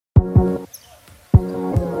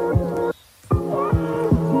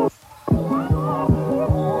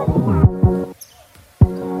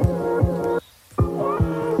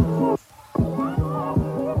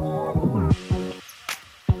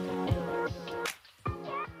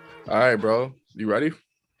All right, bro. You ready?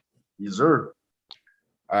 Yes, sir.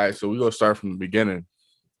 All right, so we're gonna start from the beginning.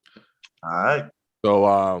 All right.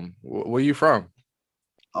 So, where you from?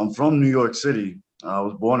 I'm from New York City. I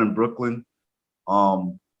was born in Brooklyn,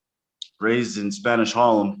 um, raised in Spanish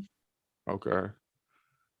Harlem. Okay.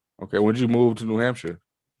 Okay. When did you move to New Hampshire?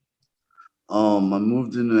 I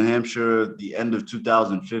moved to New Hampshire at the end of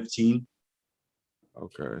 2015. It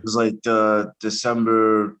Okay. was like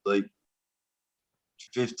December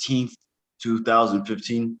 15th,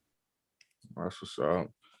 2015. That's what's up.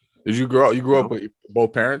 Did you grow up? You grew up Yep. with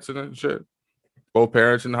both parents in the shit? Both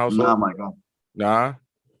parents in the Nah, household? my God. Nah.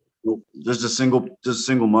 Nope. Just a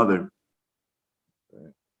single mother.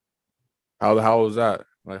 How was that?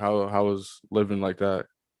 Like how was living like that?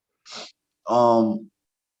 Um,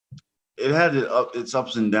 it had its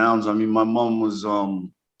ups and downs. I mean, my mom was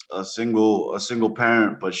a single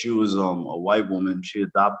parent, but she was a white woman. She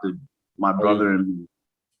adopted my Oh, brother and me.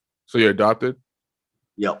 so you're adopted?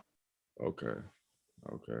 Yep. Okay.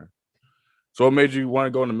 Okay. So what made you want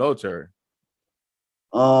to go in the military?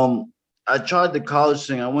 Um, I tried the college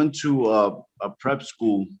thing. I went to a prep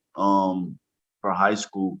school for high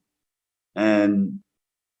school, and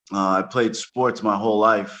I played sports my whole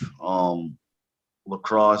life.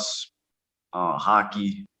 Lacrosse,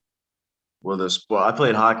 hockey were the sport. I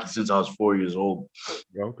played hockey since I was 4 years old,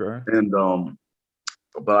 Okay. and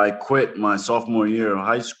but I quit my sophomore year of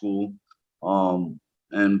high school um,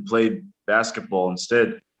 and played basketball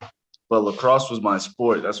instead. But lacrosse was my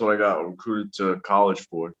sport. That's what I got recruited to college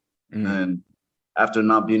for. Mm, And after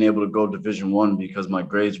not being able to go Division 1 because my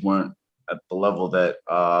grades weren't at the level that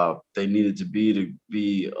they needed to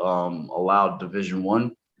be allowed Division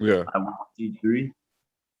 1, yeah. I went to D3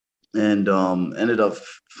 and ended up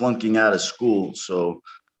flunking out of school. So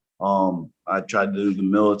I tried to do the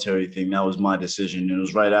military thing. That was my decision. It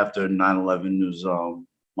was right after 9/11. It was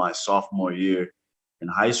my sophomore year in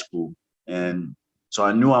high school. And so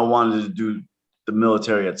I knew I wanted to do the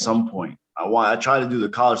military at some point. I tried to do the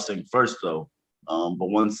college thing first though. But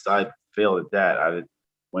once I failed at that, I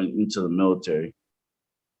went into the military.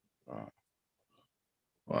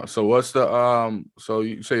 Uh, so what's the so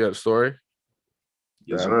you say you had a story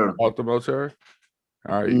Yes, that sir. about the military?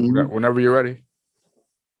 All right, hmm whenever you're ready.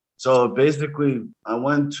 So basically, I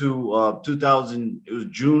went to 2000. It was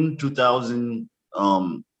June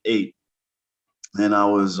 2008, and I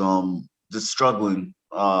was just struggling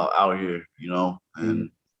out here, Mhm.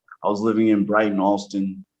 and I was living in Brighton,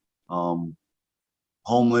 Alston, um,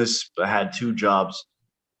 homeless, but I had two jobs.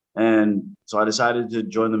 And so I decided to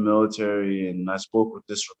join the military, and I spoke with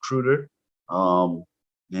this recruiter, um,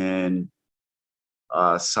 and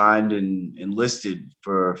signed and enlisted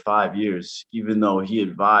for 5 years, even though he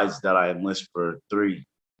advised that I enlist for 3.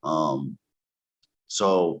 Um,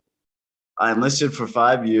 so I enlisted for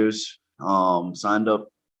 5 years, signed up,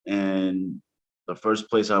 and the first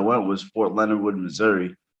place I went was Fort Leonard Wood,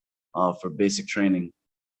 Missouri, for basic training.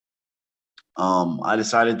 I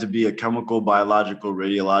decided to be a chemical, biological,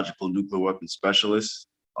 radiological, nuclear weapons specialist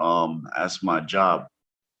as my job.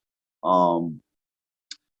 Um,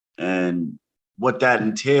 and what that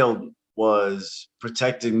entailed was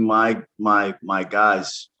protecting my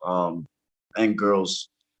guys and girls,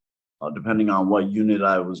 depending on what unit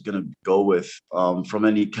I was going to go with, from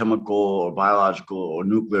any chemical or biological or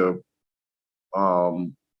nuclear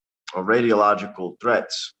um, or radiological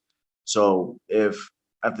threats. So if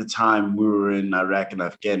at the time we were in Iraq and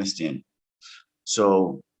Afghanistan,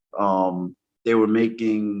 so they were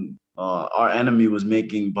making our enemy was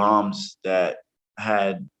making bombs that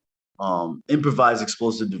had improvised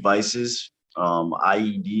explosive devices,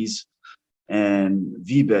 IEDs, and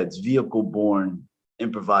VBEDs, vehicle-borne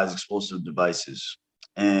improvised explosive devices.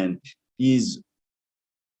 And these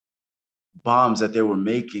bombs that they were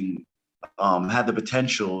making had the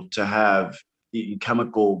potential to have the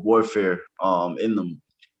chemical warfare in them.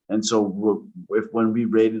 And so, if when we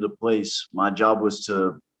raided a place, my job was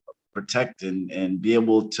to protect and be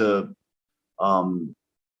able to um,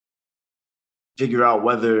 figure out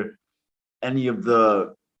whether any of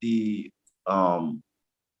the um,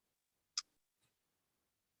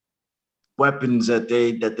 weapons that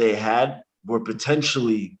they had were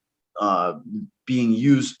potentially uh, being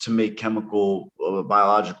used to make chemical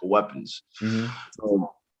biological weapons. Mhm.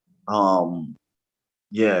 So, um,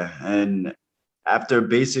 yeah, and after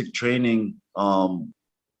basic training,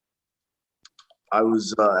 I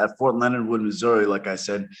was at Fort Leonard Wood, Missouri, like I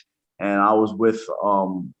said, and I was with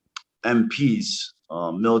MPs,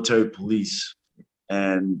 military police.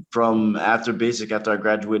 And from after I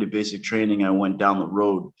graduated basic training, I went down the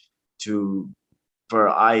road to for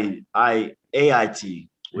I AIT,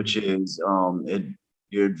 which Mhm. is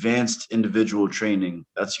your advanced individual training.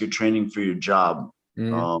 That's your training for your job.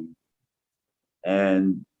 Mhm.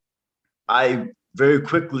 And I very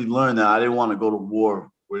quickly learned that I didn't want to go to war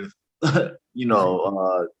with,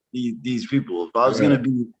 these people. If I was Yeah. gonna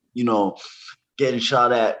be, getting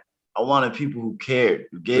shot at, I wanted people who cared,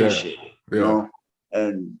 who gave a Yeah. shit, Yeah.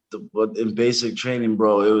 But in basic training,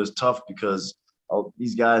 bro, it was tough because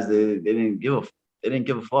these guys they didn't give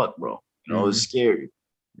a fuck, bro. It was Mhm. scary.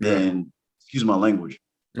 Yeah. And excuse my language.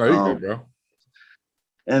 No, you good, Um, bro.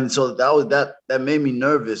 and so that made me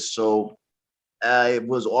nervous. So I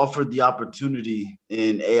was offered the opportunity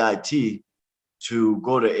in AIT to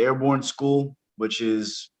go to airborne school, which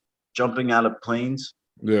is jumping out of planes,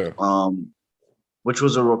 Yeah. which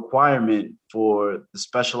was a requirement for the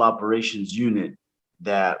special operations unit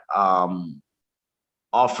that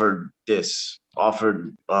offered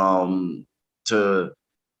to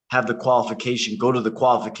have the qualification, go to the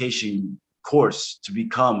qualification course to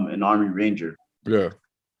become an Army Ranger. Yeah.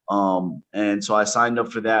 And so I signed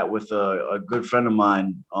up for that with a good friend of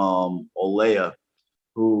mine, Olea,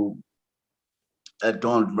 who had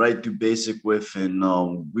gone right through basic with, and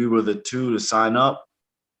we were the two to sign up.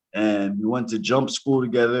 And we went to jump school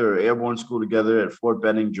together or airborne school together at Fort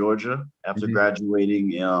Benning, Georgia, after Mhm.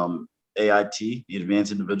 graduating AIT, the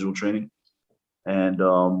Advanced Individual Training. And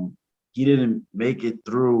he didn't make it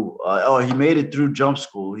through. He made it through jump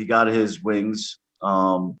school. He got his wings.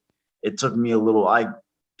 It took me a little. I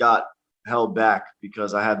got held back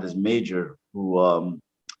because I had this major who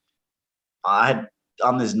I had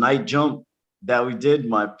on this night jump that we did.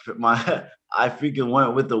 My I freaking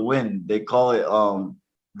went with the wind. They call it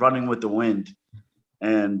running with the wind,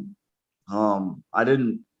 and I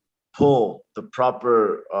didn't pull the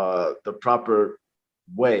proper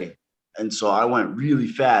way, and so I went really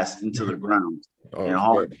fast into the ground Oh and shit.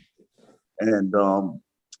 hard. And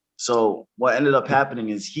so what ended up happening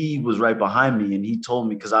is he was right behind me, and he told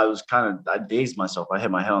me because I dazed myself. I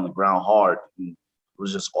hit my head on the ground hard, and it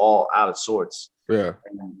was just all out of sorts. Yeah.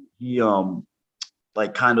 And he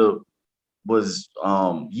like kind of was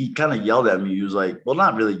he kind of yelled at me. He was like, well,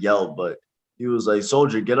 not really yelled, but he was like,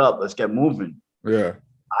 soldier, get up, let's get moving. Yeah.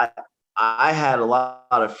 I I had a lot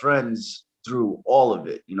of friends through all of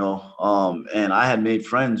it, and I had made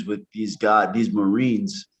friends with these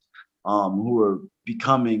Marines, who were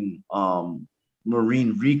becoming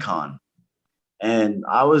Marine recon. And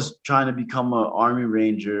I was trying to become an Army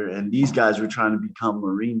Ranger, and these guys were trying to become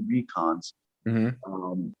Marine recons,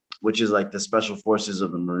 Mhm. which is like the special forces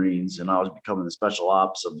of the Marines. And I was becoming the special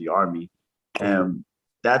ops of the Army. And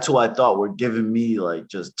that's who I thought were giving me like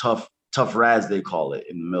just tough rads, they call it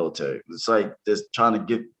in the military. It's like just trying to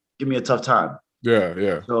give me a tough time. Yeah.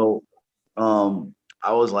 Yeah. So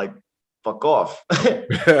I was like, fuck off.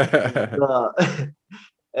 and,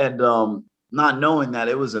 and not knowing that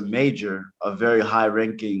it was a major, a very high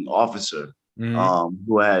ranking officer,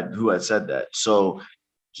 Mhm. who had said that. So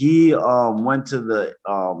he went to the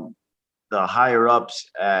higher ups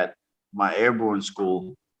at my airborne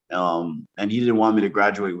school, and he didn't want me to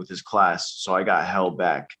graduate with his class, so I got held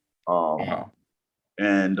back. Wow.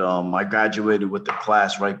 And I graduated with the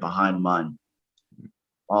class right behind mine.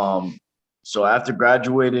 Um, so after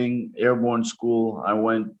graduating airborne school, I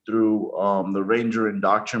went through the Ranger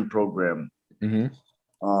Indoctrination program. Mhm.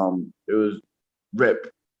 It was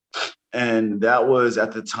RIP, and that was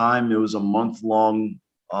at the time it was a month-long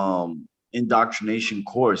indoctrination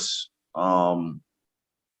course.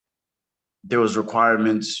 There was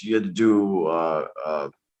requirements. You had to do a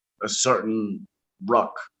certain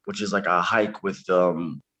ruck, which is like a hike with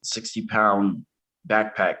 60-pound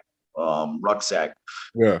backpack, rucksack.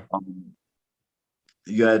 Yeah. Um,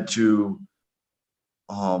 you had to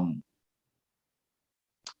um,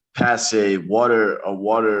 pass a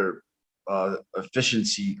water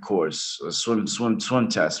efficiency course, a swim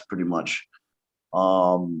test, pretty much.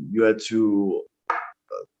 You had to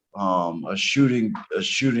a shooting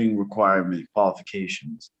requirement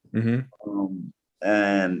qualifications, Mhm.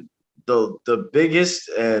 and the biggest,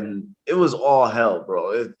 and it was all hell,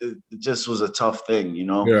 bro. It just was a tough thing,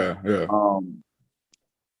 Yeah. Yeah. Um,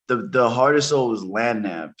 the hardest though was land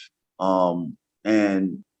nav,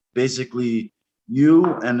 and basically you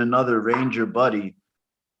and another ranger buddy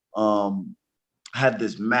um had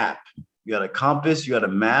this map. You had a compass, you had a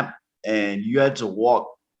map, and you had to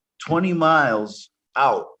walk 20 miles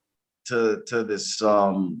out to this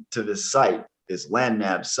site, this land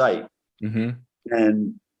nav site. Mhm.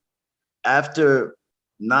 And after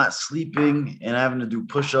not sleeping and having to do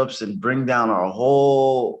push-ups and bring down our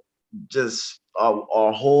whole just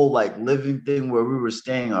our whole like living thing where we were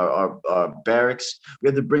staying, our barracks. We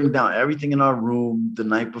had to bring down everything in our room the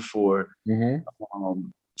night before, Mm-hmm.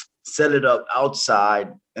 um, set it up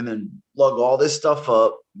outside, and then lug all this stuff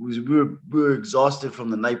up. We were exhausted from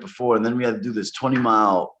the night before, and then we had to do this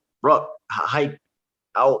 20-mile hike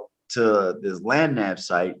out to this land nav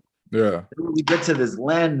site. Yeah. When we get to this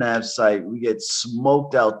land nav site, we get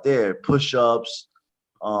smoked out there, push-ups,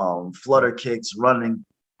 flutter kicks, running,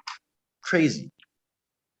 crazy.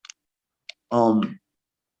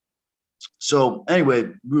 So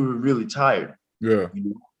anyway, we were really tired, Yeah. you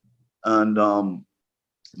know? And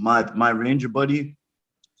my ranger buddy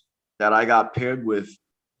that I got paired with,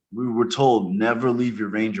 we were told never leave your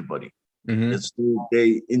ranger buddy. Mm-hmm.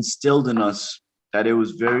 They instilled in us that it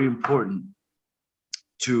was very important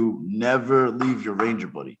to never leave your ranger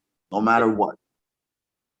buddy, no matter what.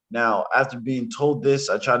 Now, after being told this,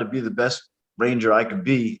 I tried to be the best ranger I could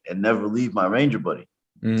be and never leave my ranger buddy,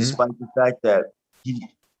 despite the fact that he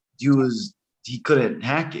couldn't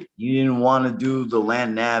hack it. He didn't want to do the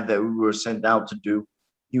land nav that we were sent out to do.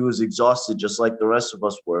 He was exhausted just like the rest of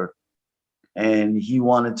us were, and he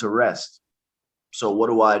wanted to rest. So what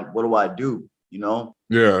do I do? You know?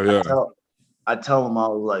 Yeah. I tell him, I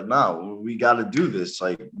was like, no, we got to do this.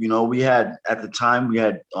 Like, you know, we had at the time we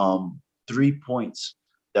had 3 points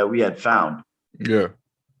that we had found. Yeah.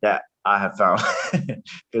 That I had found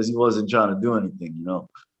because he wasn't trying to do anything, you know.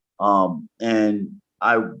 And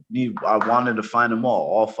I wanted to find them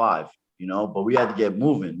all 5, you know, but we had to get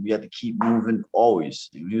moving. We had to keep moving always.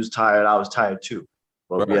 He was tired, I was tired too.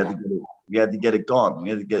 But we had to get it gone. We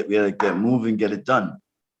had to get moving, get it done.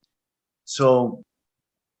 So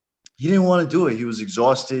he didn't want to do it. He was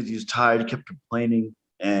exhausted, he was tired, he kept complaining,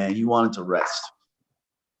 and he wanted to rest.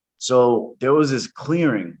 So there was this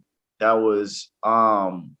clearing that was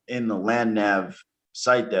in the land nav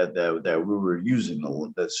site that we were using,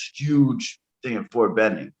 this huge thing in Fort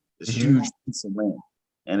Benning, this huge piece of land.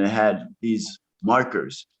 And it had these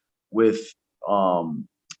markers with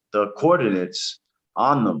the coordinates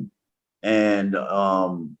on them and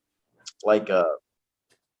like a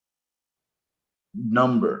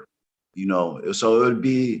number, you know. So it would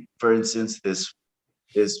be, for instance, this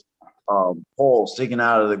pole sticking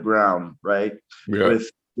out of the ground, right? Yeah.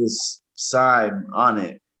 With this sign on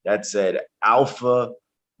it that said Alpha,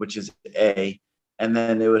 which is A, and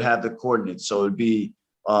then it would have the coordinates. So it'd be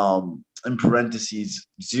in parentheses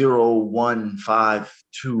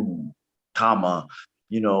 0152, comma,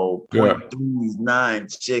 you know,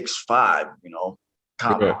 0.3965, you know,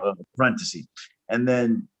 comma, parentheses. And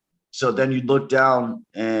then so then you look down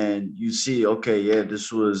and you see, okay, yeah,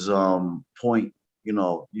 this was point, you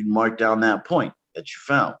know, you mark down that point that you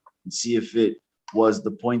found and see if it was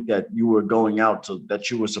the point that you were going out to, that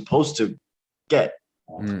you were supposed to get,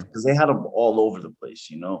 because they had them all over the place,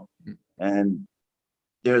 you know. And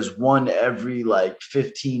there's one every like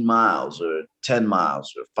 15 miles or 10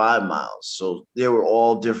 miles or 5 miles. So they were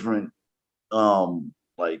all different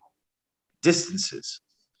like distances.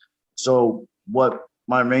 So what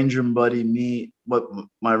my ranger buddy and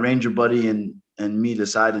me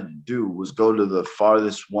decided to do was go to the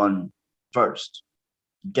farthest one first,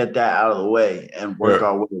 get that out of the way, and work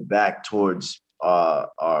our way back towards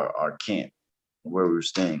our camp where we were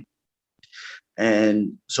staying.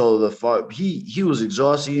 And so he was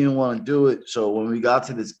exhausted, he didn't want to do it. So when we got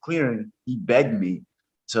to this clearing, he begged me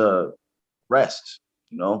to rest,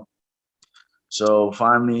 you know. So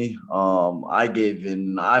finally, I gave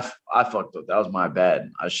in. I fucked up. That was my bad.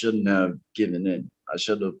 I shouldn't have given in. I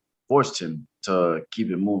should have forced him to keep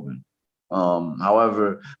it moving.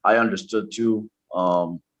 However, I understood too.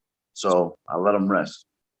 So I let him rest.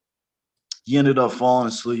 He ended up falling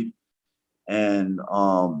asleep, and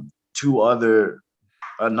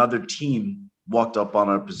another team walked up on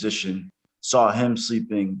our position, saw him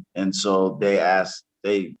sleeping, and so they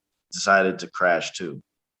decided to crash too.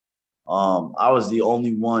 I was the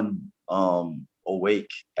only one awake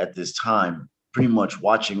at this time, pretty much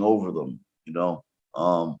watching over them, you know,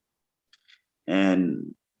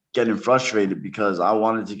 and getting frustrated because I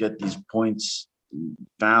wanted to get these points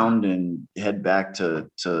found and head back to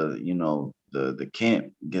you know, the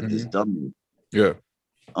camp, get this done with. Yeah.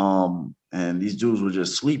 And these dudes were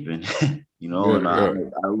just sleeping, you know, and I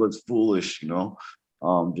looked foolish, you know,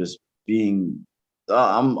 just being.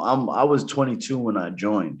 I was 22 when I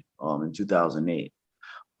joined in 2008,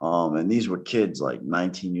 and these were kids like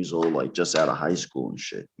 19 years old, like just out of high school and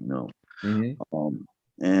shit, you know.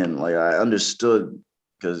 And like I understood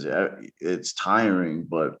because it's tiring,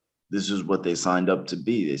 but this is what they signed up to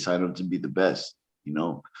be. They signed up to be the best, you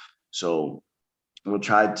know. So will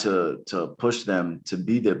try to push them to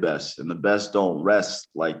be their best, and the best don't rest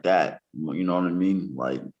like that. You know what I mean?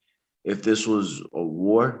 Like if this was a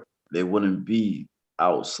war, they wouldn't be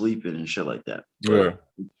out sleeping and shit like that. Yeah.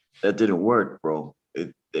 But that didn't work, bro.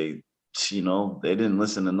 They they didn't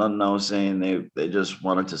listen to nothing I was saying. They just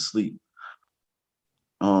wanted to sleep.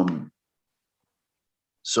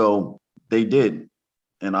 So they did,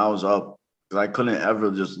 and I was up because I couldn't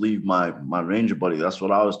ever just leave my ranger buddy. That's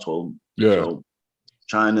what I was told. Yeah. So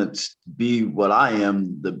trying to be what I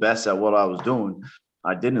am, the best at what I was doing,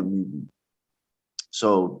 I didn't leave him.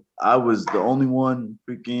 So I was the only one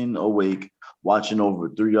freaking awake, watching over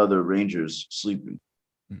 3 other rangers sleeping.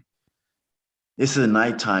 This is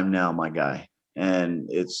nighttime now, my guy, and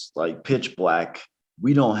it's like pitch black.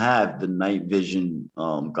 We don't have the night vision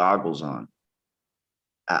goggles on.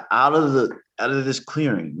 Out of this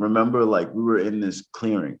clearing, remember, like we were in this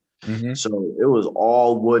clearing, so it was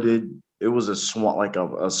all wooded. It was a swamp, like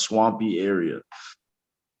a swampy area.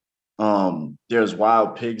 There's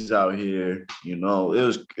wild pigs out here.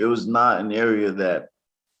 It was not an area that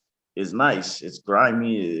is nice. It's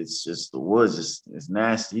grimy. It's just the woods. It's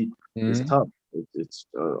nasty. It's tough. It's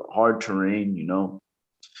hard terrain.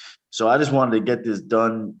 So I just wanted to get this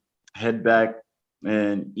done, head back,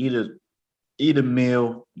 and eat a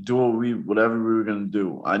meal, do whatever we were gonna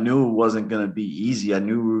do. I knew it wasn't gonna be easy. I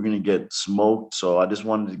knew we were gonna get smoked, so I just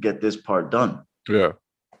wanted to get this part done. Yeah.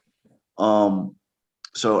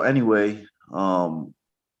 So anyway,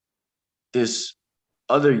 this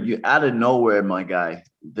out of nowhere, my guy,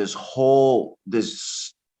 this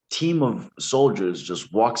team of soldiers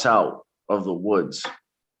just walks out of the woods.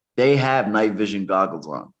 They have night vision goggles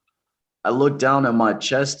on. I look down at my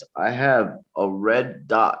chest. I have a red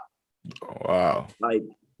dot. Oh, wow. Like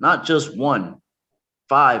not just 1,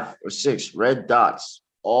 5 or 6 red dots,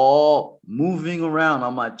 all moving around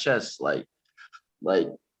on my chest. Oh,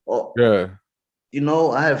 Yeah.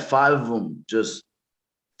 I have 5 of them just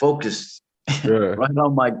focused Yeah. right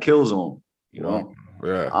on my kill zone. Yeah.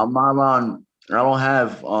 I'm not on. I don't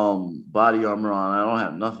have body armor on. I don't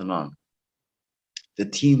have nothing on. The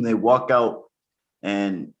team, they walk out,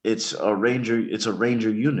 and it's a ranger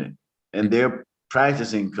unit, and they're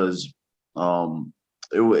practicing because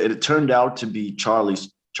it turned out to be Charlie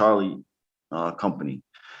company,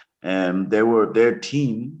 and their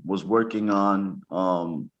team was working on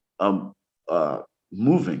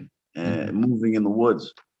moving in the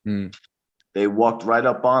woods. They walked right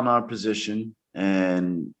up on our position,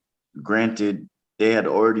 and granted, they had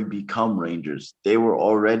already become rangers. They were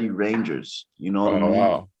already rangers. You know what I mean?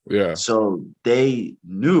 Wow. Yeah. So they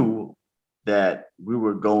knew that we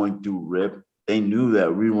were going through RIP. They knew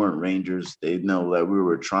that we weren't rangers. They know that we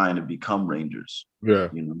were trying to become rangers. Yeah.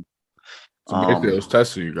 So basically, it was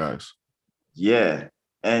testing you guys. Yeah.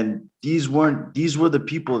 And these were the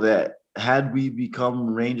people that, had we become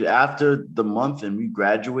ranger after the month and we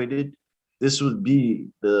graduated, this would be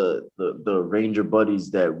the ranger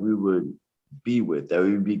buddies that we would be with, that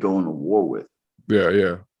we would be going to war with. Yeah,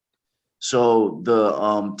 yeah. So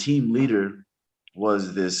the team leader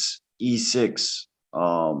was this E6.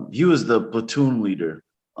 He was the platoon leader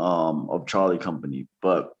of Charlie Company,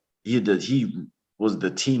 but he was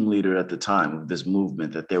the team leader at the time of this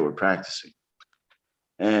movement that they were practicing.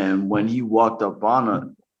 And when he walked up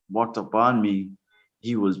on me,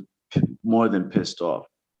 he was more than pissed off.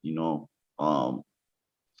 He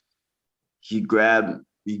grabbed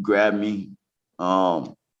me,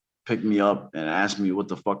 picked me up, and asked me what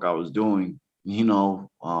the fuck I was doing.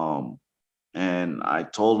 And I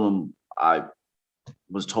told him I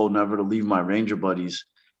was told never to leave my ranger buddies,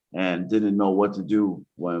 and didn't know what to do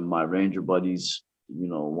when my ranger buddies,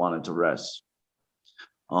 wanted to rest.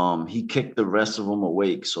 He kicked the rest of them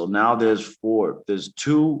awake. So now there's 4. There's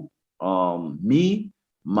 2, me,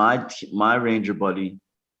 my ranger buddy,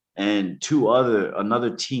 and another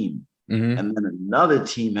team. And then another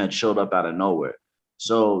team had showed up out of nowhere.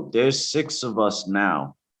 So there's 6 of us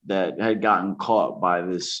now that had gotten caught by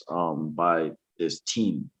this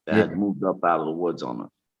team that had moved up out of the woods on us.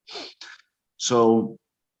 So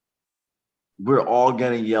we're all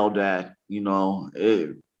getting yelled at.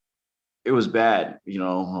 It was bad,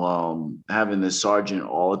 having the sergeant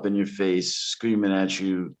all up in your face, screaming at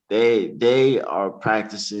you. They are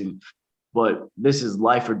practicing, but this is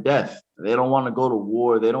life or death. They don't want to go to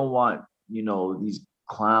war. They don't want, these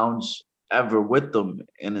clowns ever with them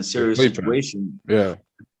in a serious situation. Yeah.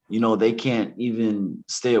 They can't even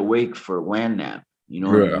stay awake for land nap.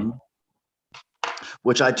 What I mean?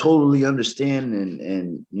 Which I totally understand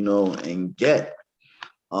and get.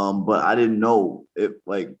 But I didn't know it.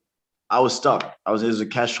 Like, I was stuck. It was a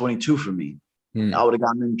catch-22 for me. I would have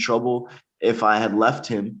gotten in trouble, if I had left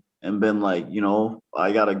him and been like,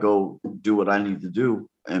 I gotta go do what I need to do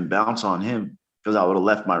and bounce on him, because I would have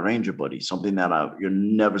left my Ranger buddy, something that you're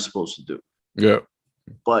never supposed to do. Yeah.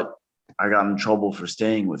 But I got in trouble for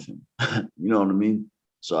staying with him. You know what I mean?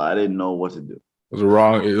 So I didn't know what to do. It was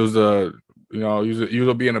wrong. It was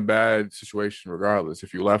you'll be in a bad situation regardless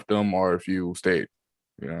if you left them or if you stayed.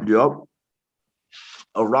 Yep.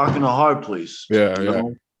 A rock and a hard place. Yeah.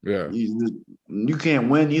 You can't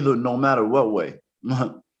win either, no matter what way.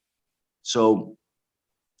 So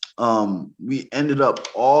we ended up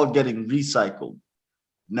all getting recycled.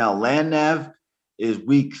 Now, land nav is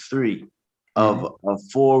week 3 of a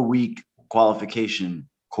 4-week qualification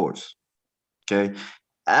course. Okay.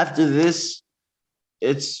 After this,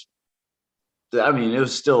 it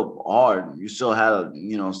was still hard. You still had,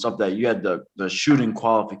 stuff that you had the shooting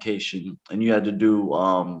qualification, and you had to do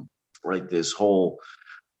like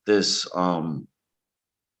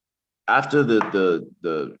after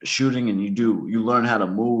the shooting, and you learn how to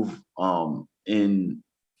move in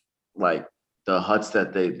like the huts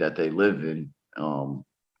that they live in. Are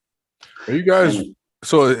you guys? I'm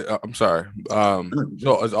sorry.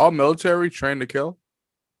 So is all military trained to kill?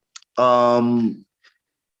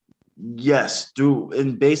 Yes.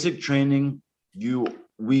 In basic training,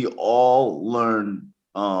 we all learn.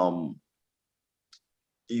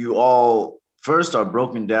 You all first are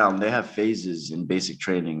broken down. They have phases in basic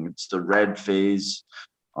training. It's the red phase,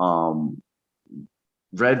 white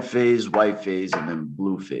phase, and then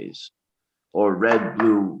blue phase, or red,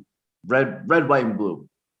 white, and blue.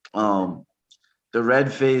 The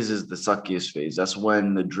red phase is the suckiest phase. That's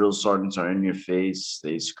when the drill sergeants are in your face.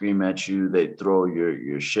 They scream at you. They throw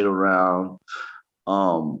your shit around.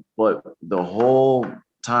 But the whole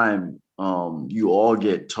time, you all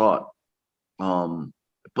get taught.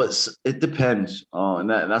 But it depends, and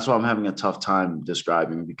that's why I'm having a tough time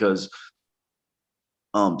describing, because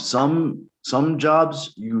some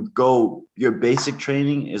jobs your basic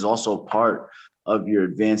training is also part of your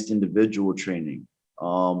advanced individual training.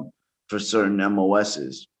 For certain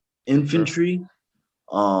MOSs, infantry,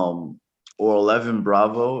 or 11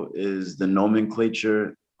 Bravo is the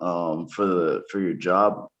nomenclature for your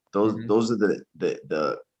job. Those are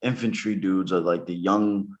the infantry dudes, are like the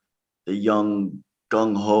young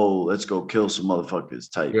gung ho, let's go kill some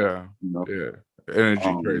motherfuckers type. Yeah,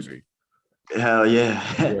 energy crazy. Hell yeah.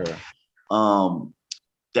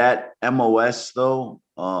 That MOS though,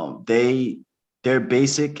 their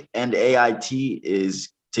basic and AIT is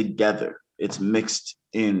together. It's mixed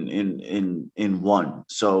in one.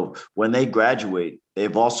 So when they graduate,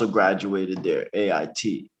 they've also graduated their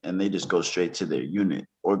AIT, and they just go straight to their unit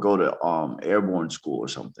or go to airborne school or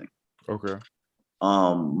something. Okay.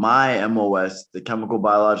 My MOS, the chemical,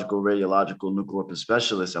 biological, radiological, nuclear weapons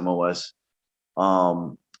specialist MOS,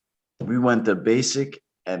 we went to basic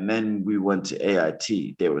and then we went to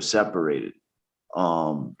AIT. They were separated.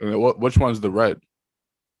 Which one's the red?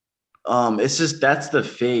 It's just that's the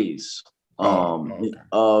phase okay.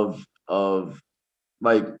 of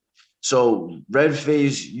like, so red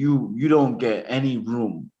phase, you don't get any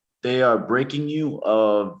room. They are breaking you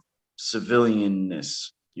of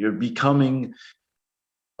civilianness. You're becoming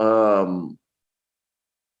a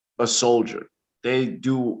soldier. They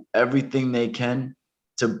do everything they can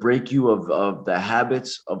to break you of the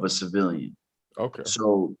habits of a civilian. Okay.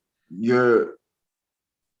 So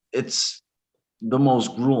it's the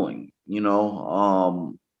most grueling,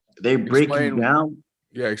 they break you down.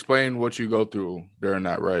 Yeah, explain what you go through during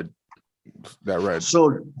that red.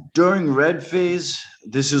 So during red phase,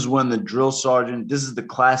 this is when the drill sergeant, this is the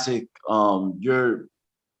classic, you're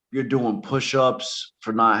doing push-ups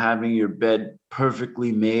for not having your bed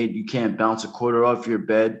perfectly made. You can't bounce a quarter off your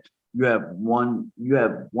bed. You have one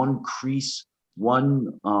crease,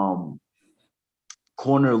 one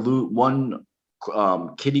corner loose, one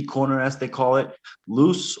kitty corner, as they call it,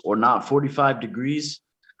 loose or not 45 degrees.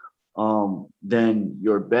 Then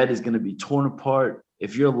your bed is going to be torn apart.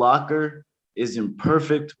 If your locker isn't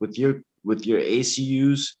perfect with your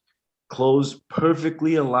ACUs closed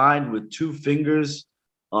perfectly aligned with 2 fingers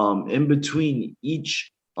in between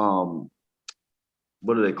each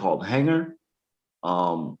what are they called, hanger,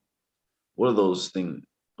 what are those things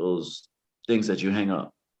that you hang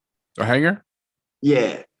up? A hanger?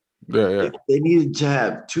 Yeah. Yeah. They needed to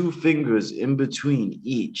have 2 fingers in between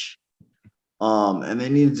each, and they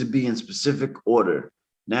needed to be in specific order.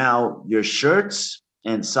 Now your shirts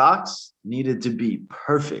and socks needed to be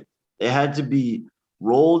perfect. They had to be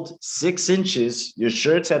rolled 6 inches. Your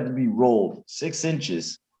shirts had to be rolled 6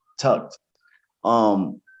 inches, tucked.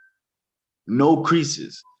 No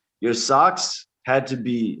creases. Your socks had to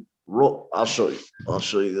be I'll show you. I'll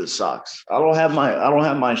show you the socks. I don't have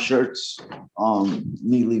my shirts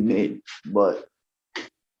neatly made, but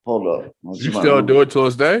hold up. Let's You see my still room. do it to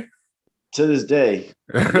this day? To this day.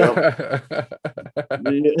 Yep.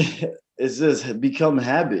 It's just become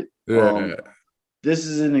habit. Yeah. This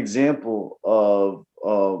is an example of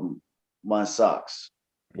my socks.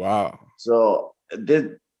 Wow. So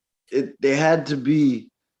they had to be.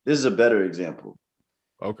 This is a better example.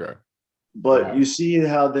 Okay. But Wow. you see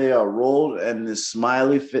how they are rolled and the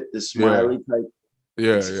smiley fit the Yeah. smiley type.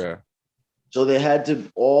 Yeah. Yeah. So they had to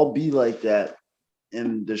all be like that,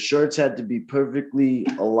 and the shirts had to be perfectly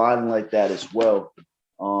aligned like that as well,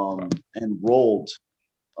 and rolled.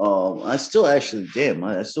 I still actually, damn,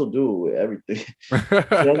 I still do it with everything. It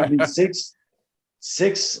had to be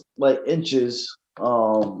six like inches,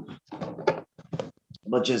 but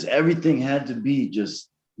just everything had to be just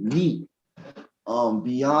neat,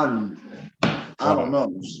 beyond, I don't Wow.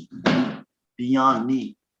 know, beyond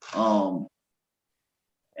neat.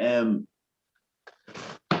 And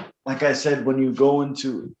like I said, when you go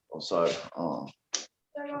into, oh, sorry.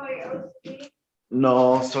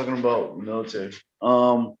 No, I was talking about military.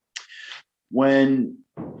 When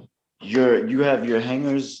you have your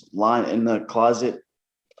hangers lined in the closet,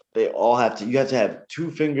 you have to have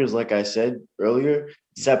two fingers, like I said earlier,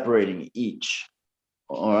 separating each.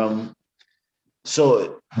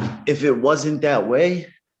 So if it wasn't that way,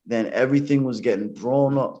 then everything was getting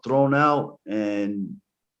thrown out. And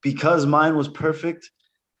because mine was perfect,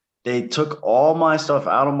 they took all my stuff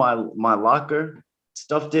out of my locker,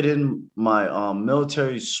 stuffed it in my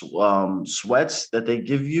military sweats that they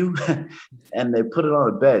give you, and they put it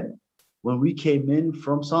on the bed. When we came in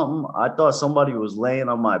from something, I thought somebody was laying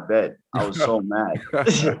on my bed. I was so mad.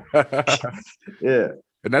 Yeah,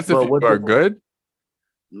 And that's if but you are good.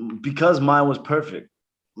 because mine was perfect.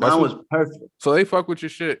 That's Mine what. was perfect. So they fuck with your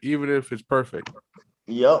shit even if it's perfect.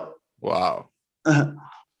 Yep. Wow.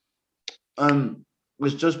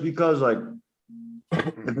 It's just because like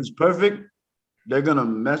if it's perfect, they're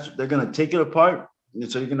gonna take it apart,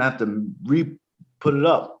 and so you're gonna have to put it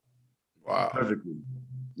up Wow. perfectly.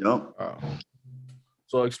 You know? Wow. So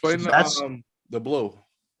So explain that's the blue.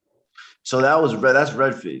 so that was red. That's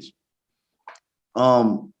red phase.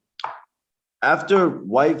 Um, After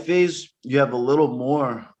white phase, you have a little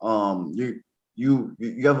more. You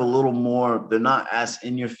have a little more. They're not as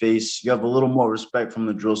in your face. You have a little more respect from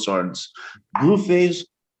the drill sergeants. Blue phase,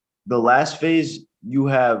 the last phase, you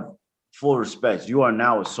have full respect. You are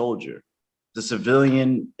now a soldier. The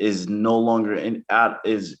civilian is no longer in at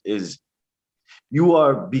is you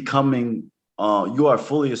are becoming you are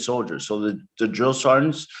fully a soldier. So the drill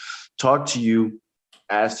sergeants talk to you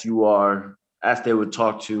as you are as they would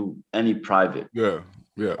talk to any private, Yeah.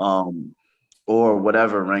 Yeah. or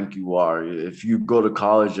whatever rank you are. If you go to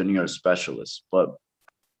college, then you're a specialist. But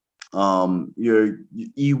you're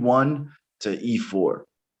E1 to E4,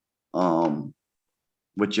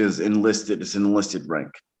 which is enlisted. It's an enlisted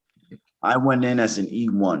rank. I went in as an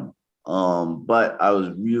E1. But I was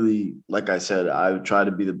really, like I said, I would try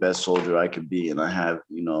to be the best soldier I could be. And I have,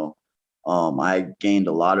 I gained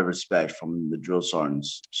a lot of respect from the drill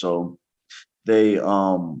sergeants. So they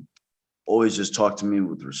always just talked to me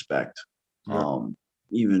with respect. Yeah.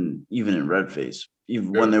 Even in red face.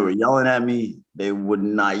 Even Yeah. when they were yelling at me, they would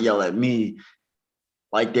not yell at me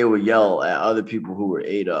like they would yell at other people who were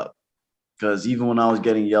ate up. Because even when I was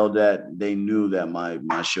getting yelled at, they knew that my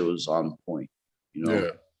shit was on point, you know.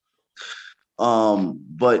 Yeah.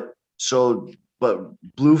 But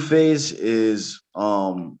blue phase is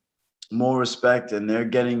more respect, and they're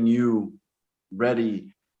getting you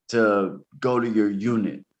ready to go to your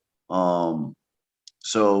unit.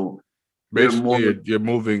 So they're more Basically, you're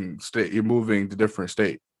moving state. You're moving to different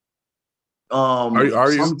state. Are you?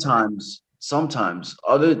 sometimes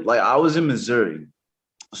other, like I was in Missouri.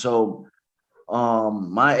 So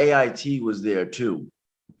my AIT was there too.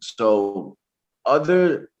 So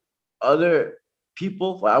other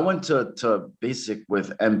people, like I went to basic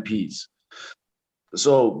with MPs.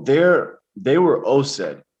 So they were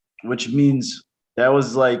OSED, which means that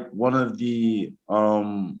was like one of the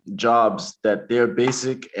jobs that their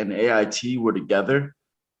basic and AIT were together.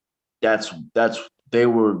 That's they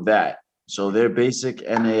were that. So their basic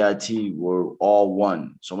and AIT were all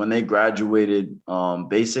one. So when they graduated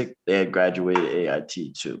basic, they had graduated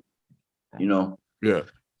AIT too. You know? Yeah.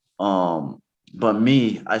 But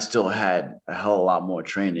me, I still had a hell of a lot more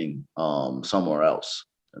training somewhere else.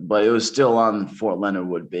 But it was still on Fort Leonard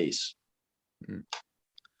Wood base. Mm.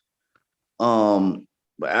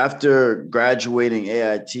 But after graduating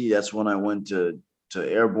AIT, that's when I went to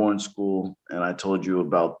airborne school, and I told you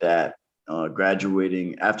about that.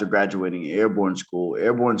 graduating airborne school.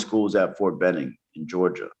 Airborne school is at Fort Benning in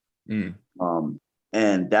Georgia. Mm.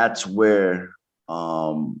 And that's where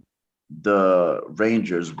the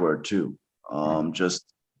Rangers were too, just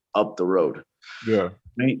up the road. Yeah.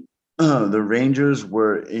 Right? The Rangers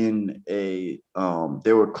were in they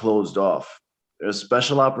were closed off. A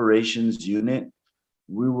special operations unit.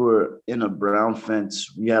 We were in a brown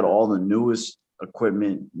fence. We had all the newest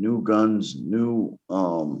equipment, new guns, new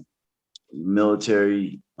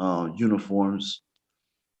military uniforms.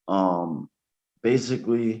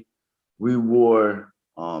 Basically, we wore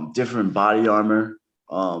different body armor,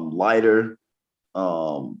 lighter,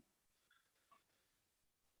 um,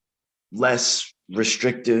 less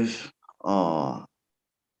restrictive.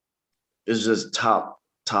 It's just top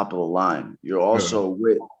of the line. You're Yeah. also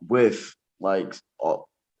with like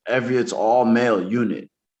it's all male unit,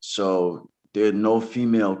 so there no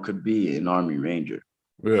female could be an Army Ranger.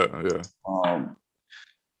 Yeah. Yeah.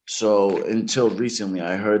 So until recently,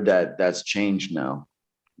 I heard that that's changed now,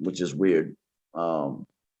 which is weird. And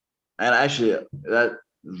actually, that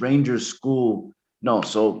Ranger school, no,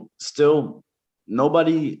 so still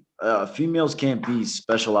nobody, females can't be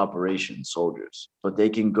special operations soldiers, but they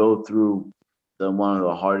can go through one of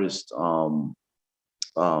the hardest um,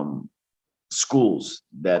 schools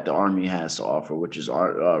that the Army has to offer, which is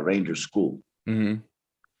our Ranger school. Mm-hmm.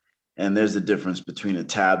 And there's a difference between a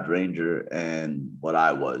tabbed Ranger and what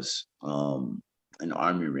I was, an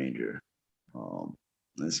Army Ranger.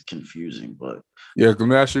 It's confusing, but Yeah. Let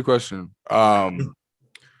me ask you a question.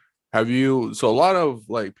 Have you? So a lot of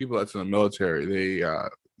like people that's in the military,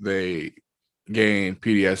 they gain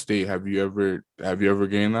PTSD. Have you ever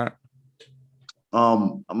gained that?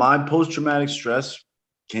 my post-traumatic stress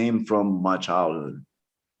came from my childhood.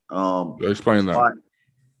 Explain So that.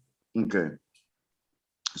 okay.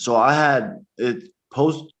 So I had it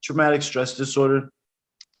post-traumatic stress disorder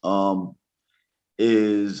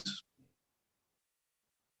is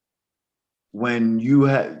when you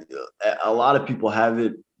have a lot of people have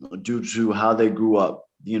it due to how they grew up,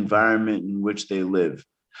 the environment in which they live,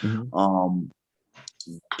 Mm-hmm.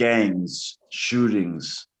 gangs,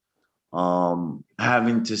 shootings,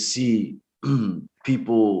 having to see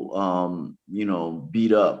people,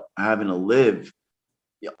 beat up, having to live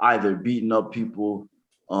either beating up people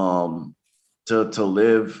to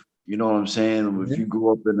live. You know what I'm saying? If you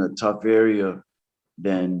grew up in a tough area,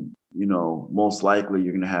 then most likely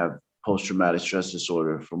you're gonna have post-traumatic stress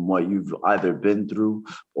disorder from what you've either been through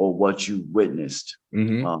or what you've witnessed,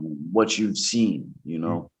 Mm-hmm. what you've seen.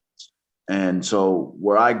 And so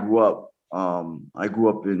where I grew up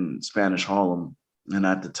in Spanish Harlem, and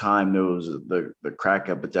at the time there was the crack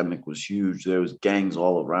epidemic was huge. There was gangs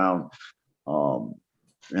all around,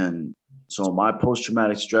 and so my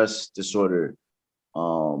post-traumatic stress disorder,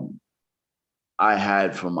 I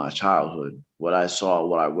had from my childhood, what I saw,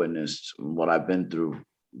 what I witnessed, what I've been through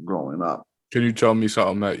growing up. Can you tell me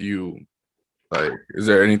something that you like? Is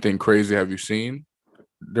there anything crazy have you seen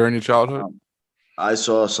during your childhood? I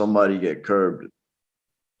saw somebody get curbed.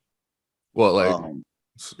 What like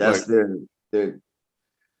That's their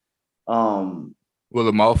um with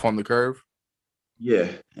a mouth on the curve yeah,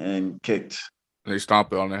 and kicked, and they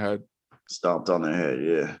stomp it on their head? stomped on their head.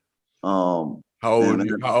 Yeah. How old And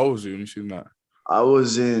you? How old was you when you seen that? I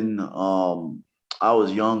was I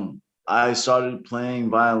was young. I started playing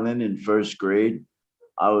violin in first grade.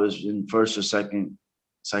 I was in first or second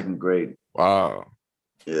grade. Wow.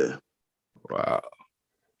 Yeah. Wow.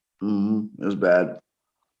 It was bad.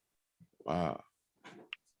 Wow.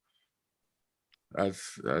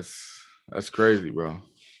 That's crazy, bro.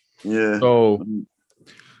 Yeah. So,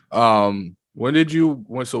 when did you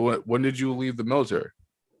when did you leave the military?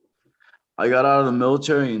 I got out of the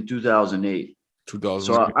military in 2008. So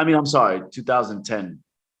 2008. I'm sorry, 2010.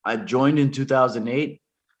 I joined in 2008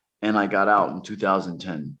 and I got out in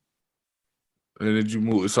 2010. And then did you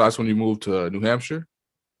move? So that's when you moved to New Hampshire?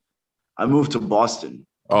 I moved to Boston.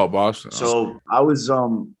 Oh, Boston. So I was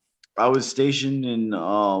stationed in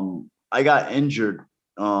I got injured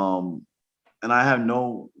and I have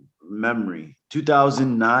no memory.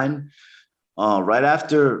 2009, right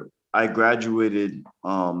after I graduated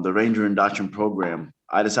the Ranger Induction Program,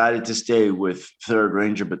 I decided to stay with 3rd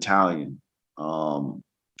Ranger Battalion.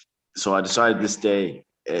 So I decided to stay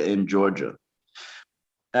in Georgia.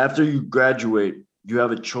 After you graduate, you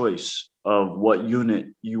have a choice of what unit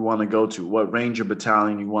you want to go to, what Ranger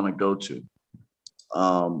Battalion you want to go to.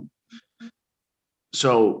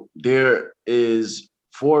 So there is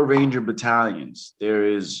 4 Ranger battalions. There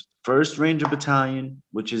is 1st Ranger Battalion,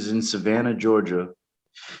 which is in Savannah, Georgia.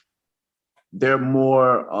 They're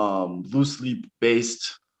more loosely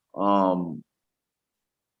based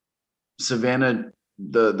Savannah,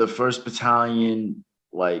 the first battalion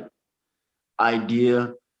like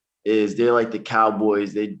idea is they're like the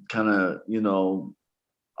cowboys. They kind of,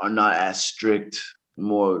 are not as strict,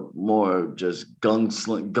 more just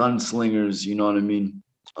gunslingers, you know what I mean?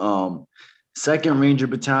 Second Ranger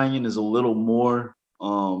Battalion is a little more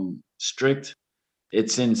strict.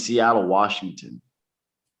 It's in Seattle, Washington.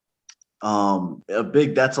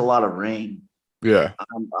 That's a lot of rain. Yeah.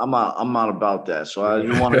 I'm not about that, so I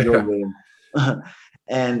didn't want to go there.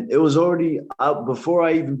 And it was already out before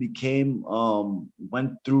I even became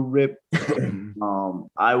went through RIP.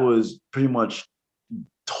 I was pretty much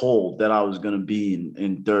told that I was going to be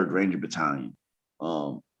in 3rd Ranger Battalion.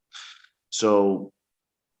 So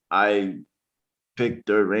I picked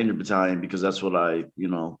 3rd Ranger Battalion because that's what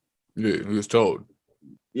Yeah, he was told.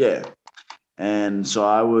 Yeah. And so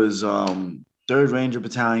I was 3rd Ranger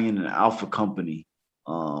Battalion and Alpha Company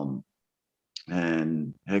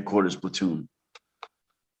and headquarters platoon.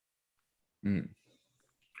 And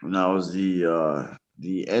that was the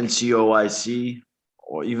NCOIC,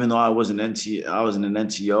 or even though I was in an NCO,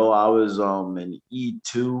 I was an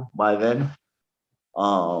E2 by then.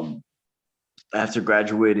 After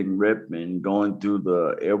graduating RIP and going through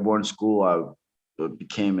the airborne school, I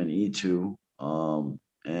became an E2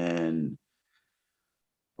 and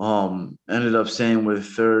ended up staying with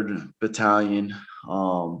 3rd Battalion.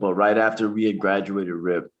 But right after we had graduated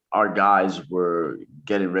RIP, our guys were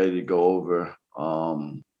getting ready to go over.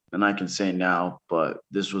 And I can say now, but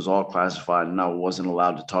this was all classified and I wasn't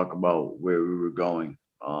allowed to talk about where we were going.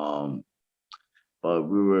 But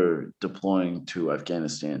we were deploying to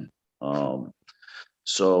Afghanistan.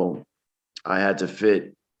 So I had to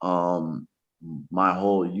fit my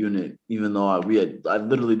whole unit, even though I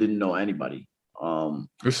literally didn't know anybody.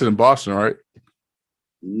 This is in Boston, right?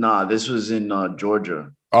 Nah, this was in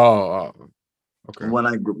Georgia. Oh, okay.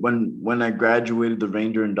 When I graduated the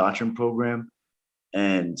Ranger and Doctrine program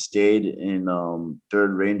and stayed in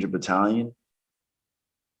 3rd Ranger Battalion,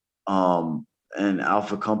 and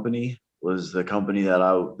Alpha Company was the company that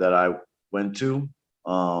I went to.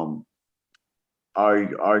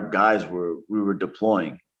 Our guys we were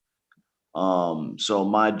deploying. So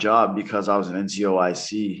my job, because I was an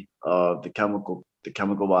NCOIC, the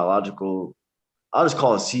chemical biological, I'll just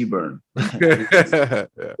call it CBRN.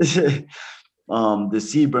 The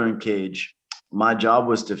CBRN cage. My job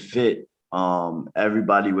was to fit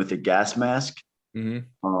everybody with a gas mask,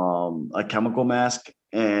 a chemical mask,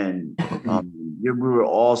 and we were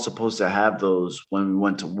all supposed to have those when we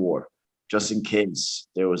went to war, just in case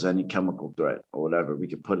there was any chemical threat or whatever. We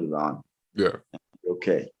could put it on. Yeah.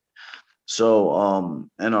 Okay. So,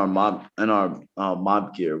 and our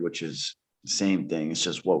mob gear, which is the same thing. It's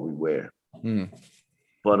just what we wear.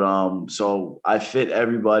 But so I fit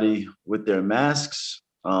everybody with their masks,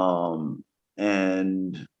 and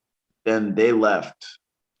then they left.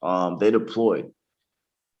 They deployed.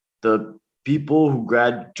 The people who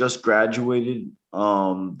just graduated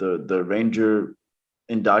the Ranger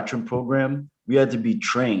Indoctrination program, we had to be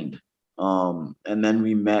trained, and then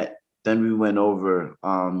we met. Then we went over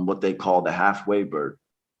what they call the halfway bird.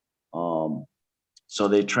 So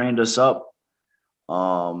they trained us up,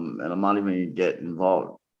 and I'm not even gonna get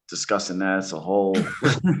involved discussing that. It's a whole.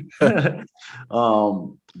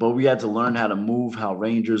 But we had to learn how to move, how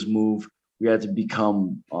Rangers move. We had to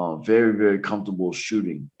become very, very comfortable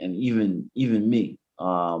shooting, and even me.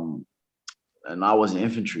 And I wasn't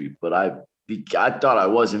infantry, but I thought I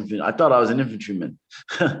was I thought I was an infantryman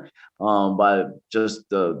by just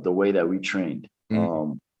the way that we trained.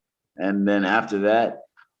 And then after that,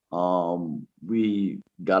 we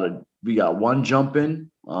got one jump in.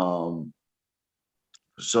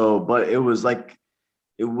 So, but it was like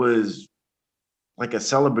a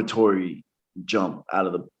celebratory jump out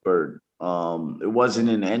of the bird. It wasn't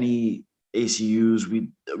in any ACUs.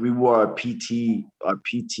 We wore our PT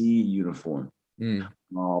uniform.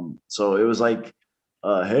 So it was like,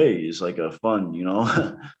 hey, it's like a fun,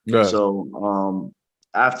 Yeah. So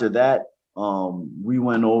after that, we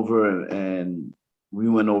went over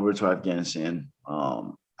to Afghanistan.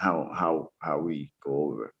 How we go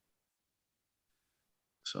over.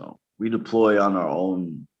 So we deploy on our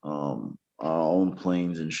own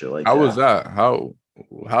planes and shit like that. How was that?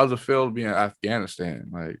 How's it feel to be in Afghanistan?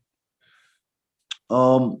 Like,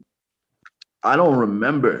 I don't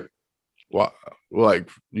remember. What? Like,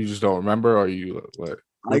 you just don't remember, or you what?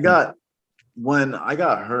 When I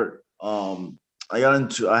got hurt. I got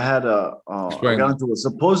into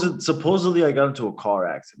supposedly I got into a car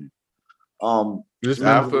accident. Just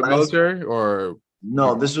after the military, or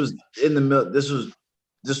no? This was in the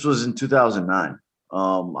this was in 2009.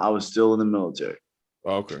 I was still in the military.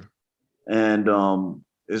 Okay. And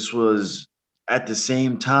this was at the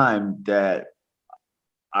same time that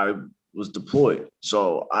I was deployed.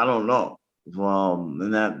 So I don't know.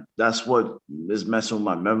 And that's what is messing with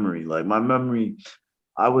my memory. Like my memory,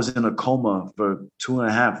 I was in a coma for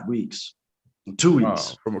 2.5 weeks. 2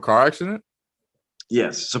 weeks. From a car accident?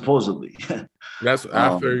 Yes, supposedly. That's um,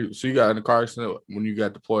 after. So you got in a car accident when you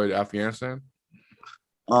got deployed to Afghanistan?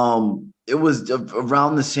 it was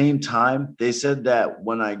around the same time. They said that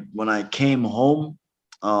when I came home,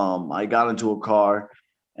 I got into a car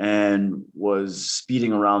and was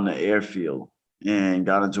speeding around the airfield and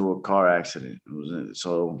got into a car accident.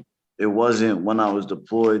 It wasn't when I was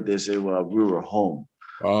deployed. They said, well, we were home.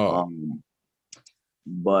 Oh, Um,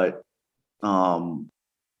 but um,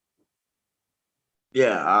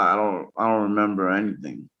 yeah, I don't remember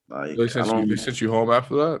anything. Like I they don't. sent you home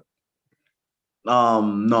after that?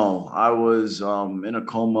 No, I was in a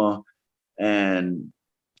coma and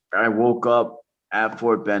I woke up at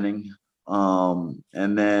Fort Benning, and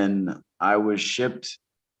then I was shipped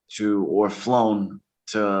to or flown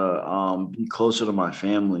to be closer to my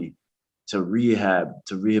family, to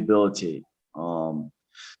rehabilitate. Um,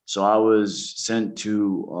 so I was sent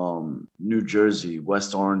to New Jersey,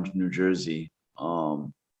 West Orange, New Jersey,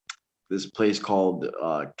 this place called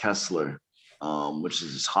Kessler, which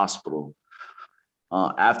is this hospital.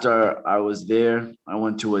 After I was there, I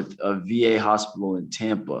went to a VA hospital in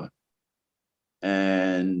Tampa,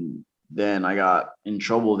 and then I got in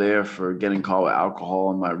trouble there for getting caught with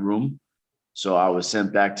alcohol in my room. So I was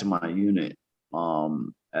sent back to my unit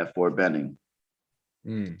at Fort Benning.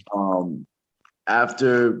 Mm, Um,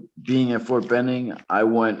 After being at Fort Benning,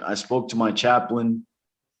 I spoke to my chaplain,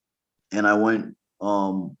 and I went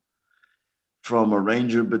from a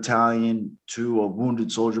Ranger battalion to a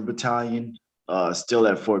Wounded Soldier battalion, still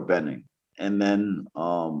at Fort Benning. And then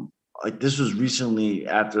like this was recently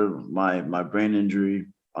after my brain injury.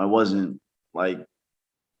 I wasn't like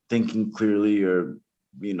thinking clearly or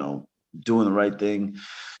you know doing the right thing.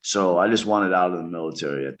 So I just wanted out of the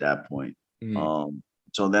military at that point. mm,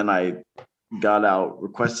 So then I got out,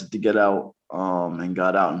 requested to get out, and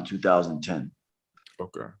got out in 2010.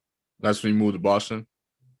 okay. That's when you moved to Boston?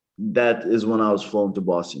 That is when I was flown to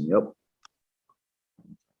Boston. Yep.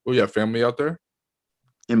 Oh, you have family out there?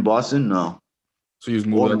 In Boston, no. So you just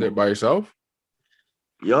moved out there Or by yourself?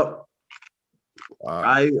 yep. Wow.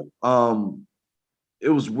 I it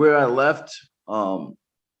was where I left.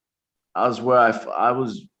 I was where I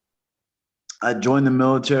was I joined the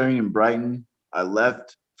military in Brighton. I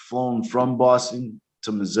left, flown from Boston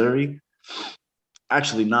to Missouri.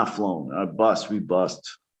 Actually, not flown. I bus. We bust.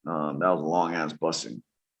 That was a long ass busing.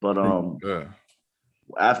 But Yeah.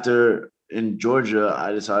 after in Georgia,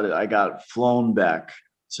 I decided I got flown back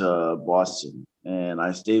to Boston, and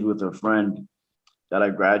I stayed with a friend that I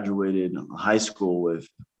graduated high school with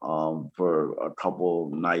for a couple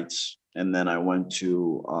nights, and then I went to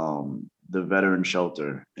the veteran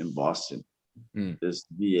shelter in Boston, Mm, this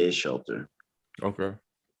VA shelter, okay. and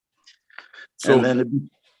So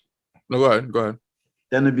no, go ahead. Go ahead.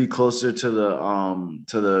 then to be closer to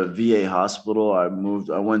the VA hospital, I moved.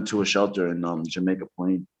 I went to a shelter in Jamaica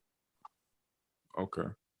Plain. Okay.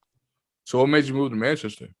 So what made you move to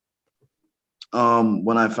Manchester?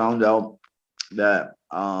 When I found out that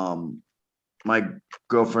my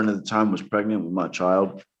girlfriend at the time was pregnant with my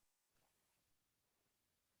child.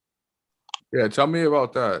 Yeah, tell me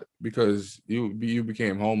about that because you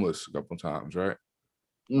became homeless a couple times, right?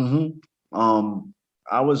 Mm-hmm.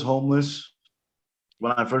 I was homeless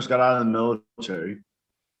when I first got out of the military.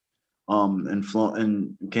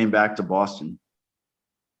 And came back to Boston.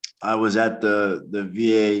 I was at the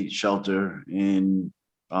VA shelter in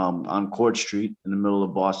on Court Street in the middle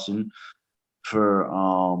of Boston for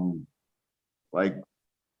like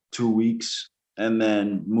 2 weeks, and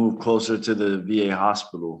then moved closer to the VA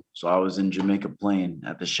hospital. So I was in Jamaica Plain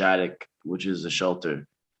at the Shattuck, which is a shelter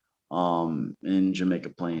in Jamaica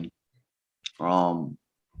Plain. Um,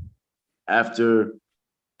 After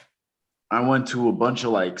I went to a bunch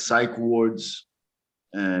of like psych wards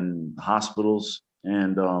and hospitals,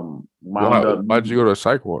 and wound up. Why'd you go to a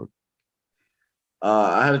psych ward?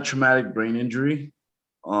 I had a traumatic brain injury,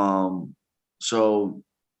 um, so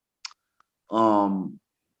um,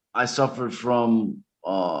 I suffered from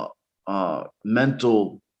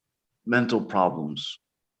mental problems,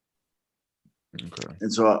 Okay.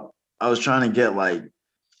 and so I was trying to get like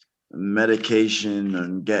medication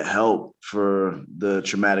and get help for the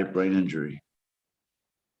traumatic brain injury.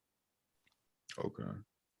 Okay.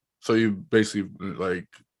 So you basically like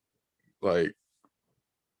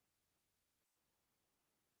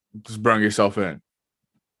just bring yourself in.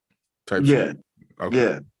 type shit. Yeah, Okay.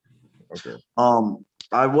 yeah. Okay.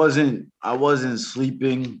 I wasn't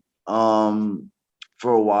sleeping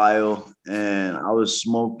for a while, and I was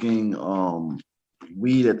smoking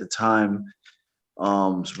weed at the time,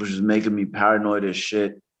 which was making me paranoid as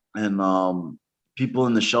shit. And people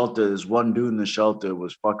in the shelter, this one dude in the shelter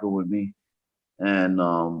was fucking with me, and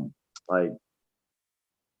like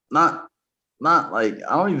not not like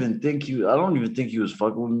I don't even think he was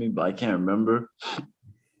fucking with me, but I can't remember.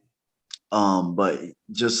 But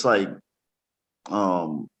just like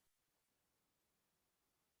um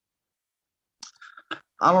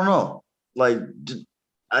I don't know. Like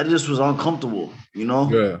I just was uncomfortable, you know?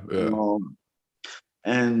 Yeah. Yeah. Um,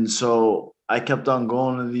 and so I kept on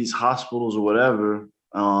going to these hospitals or whatever,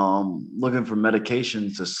 looking for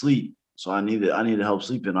medication to sleep. So I needed help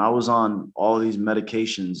sleeping. I was on all these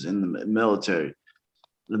medications in the military,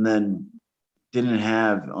 and then didn't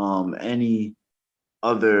have any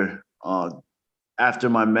other after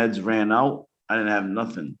my meds ran out, I didn't have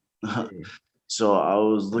nothing. So I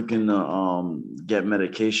was looking to get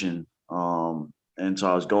medication. And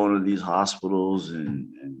so I was going to these hospitals and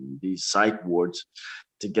these psych wards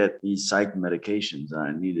to get these psych medications that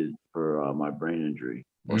I needed for my brain injury,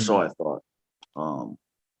 or so Mhm. I thought. Um,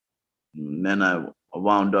 and then I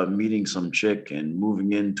wound up meeting some chick and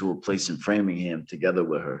moving into a place in Framingham together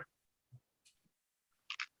with her.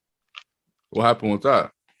 What happened with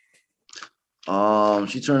that?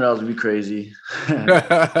 She turned out to be crazy.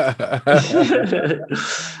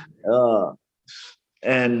 uh,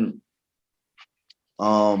 and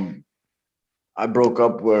I broke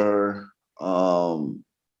up with her.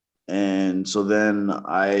 And so then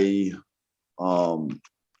I um,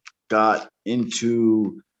 got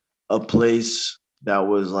into a place that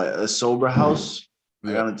was like a sober house. I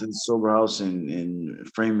Yeah. got into the sober house in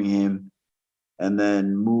Framingham, and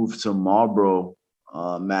then moved to Marlboro,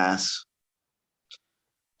 Mass.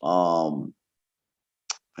 Um,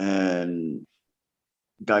 and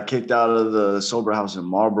got kicked out of the sober house in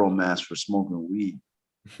Marlboro, Mass for smoking weed.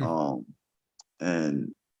 Um,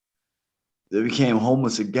 and they became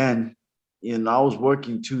homeless again. And I was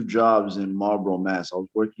working two jobs in Marlboro, Mass. I was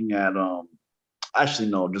working at actually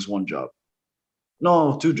no, just one job.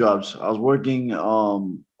 No, two jobs. I was working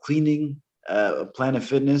cleaning at a Planet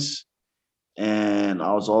Fitness, and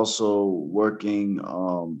I was also working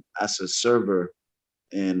as a server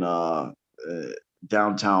in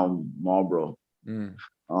downtown Marlboro. Mm.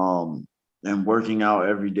 Um and working out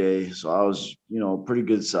every day. So I was, pretty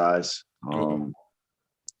good size. Yeah.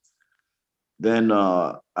 Then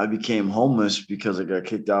I became homeless because I got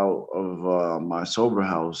kicked out of my sober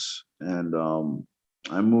house, and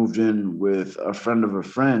I moved in with a friend of a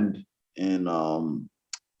friend in uh,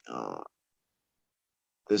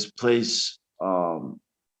 this place. I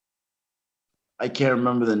can't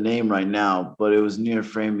remember the name right now, but it was near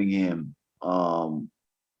Framingham,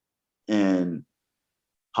 and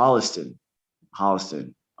Holliston.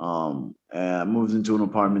 Holliston. And I moved into an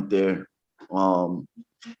apartment there. Um,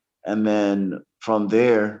 and then from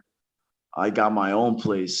there, I got my own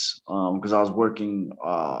place because I was working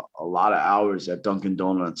a lot of hours at Dunkin'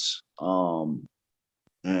 Donuts and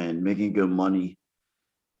making good money.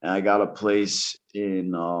 And I got a place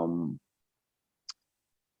in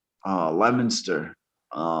Leominster,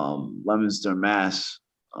 Leominster, Mass,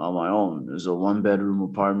 on my own. It was a one-bedroom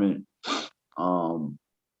apartment. Um,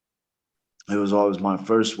 it was always my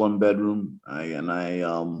first one bedroom, and I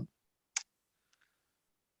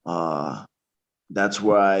uh, that's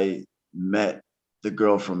where I met the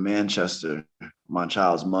girl from Manchester, my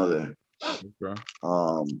child's mother. Okay.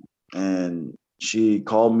 Um, and she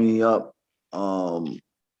called me up,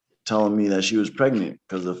 telling me that she was pregnant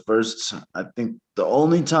because I think the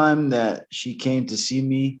only time that she came to see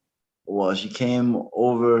me, well, she came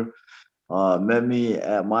over, met me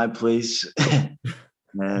at my place,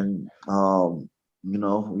 and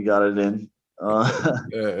we got it in. Yeah.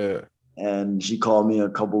 Yeah. And she called me a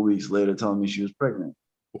couple weeks later, telling me she was pregnant.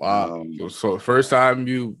 Wow. Um, So the first time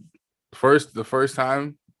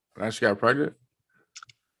that she got pregnant.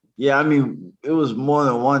 yeah, I mean, it was more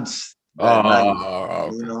than once that night. Oh,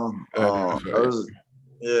 You okay. know, I it feel was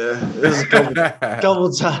yeah, it was a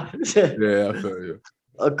couple times, yeah, I feel you.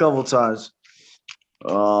 a couple times.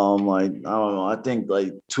 Like I don't know, I think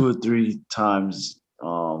like two or three times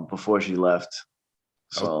before she left.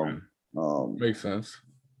 Okay. So um, Makes sense.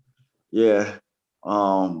 yeah,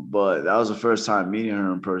 but that was the first time meeting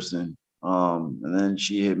her in person. And then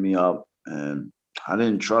she hit me up, and I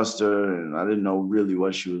didn't trust her, and I didn't know really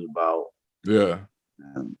what she was about. Yeah.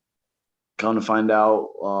 And come to find out,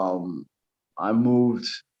 I moved.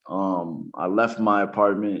 I left my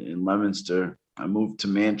apartment in Leominster. I moved to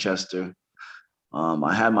Manchester.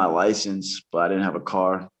 I had my license, but I didn't have a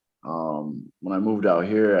car. When I moved out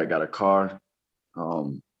here, I got a car.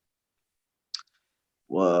 Um,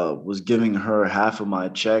 was giving her half of my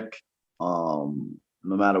check, no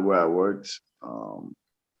matter where I worked.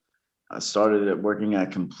 I started at working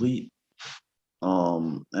at Complete,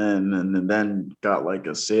 and then got like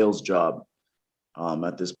a sales job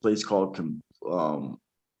at this place called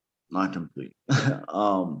not Complete,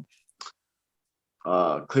 um,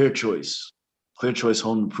 Clear Choice, Clear Choice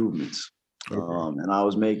Home Improvements, Okay. and I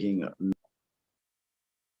was making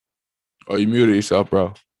Oh, you muted yourself,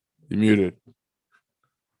 bro. You muted.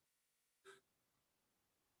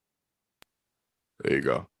 There you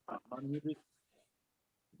go.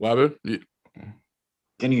 What happened?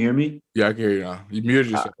 Can you hear me? Yeah, I can hear you now. You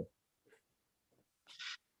muted yourself.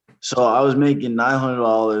 So I was making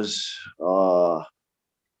 $900,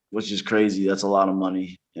 which is crazy. That's a lot of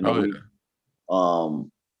money in a Oh week. yeah.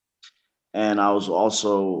 Um, and I was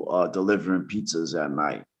also delivering pizzas at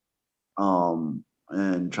night,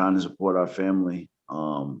 and trying to support our family.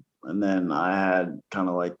 And then I had kind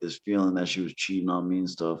of like this feeling that she was cheating on me and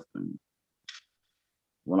stuff. And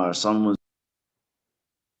when our son was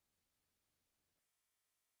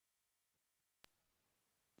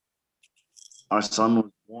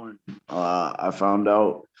born, I found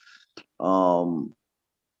out, um,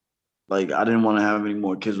 like I didn't want to have any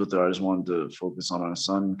more kids with her. I just wanted to focus on our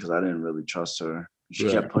son because I didn't really trust her. She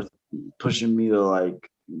Yeah. kept pushing me to like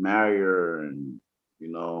marry her, and you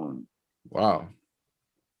know, Wow.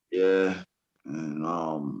 yeah, and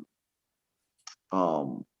um,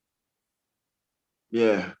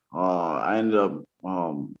 yeah. I ended up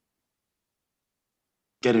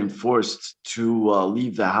getting forced to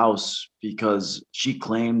leave the house because she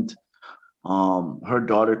claimed, her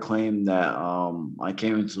daughter claimed that I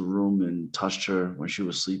came into the room and touched her when she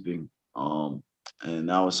was sleeping, and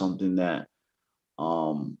that was something that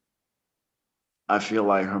um I feel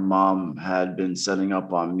like her mom had been setting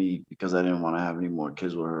up on me because I didn't want to have any more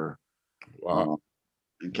kids with her, Wow. um,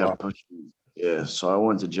 and Wow. kept pushing. Yeah, so I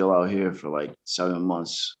went to jail out here for like 7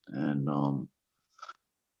 months, and um,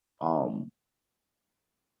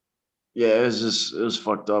 yeah, it was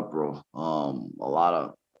fucked up, bro. A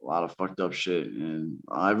lot of fucked up shit, and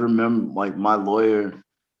I remember like my lawyer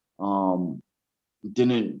um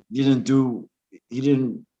didn't do he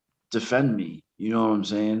didn't defend me. You know what I'm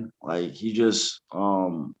saying? Like he just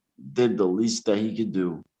did the least that he could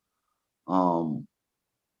do. Um,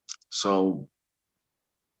 so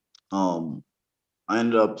um, I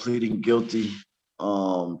ended up pleading guilty,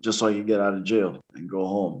 just so I could get out of jail and go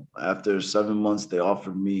home. After 7 months, they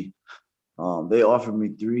offered me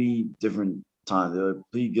three different times. They would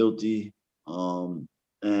plead guilty,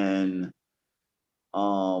 and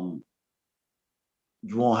um,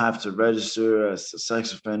 you won't have to register as a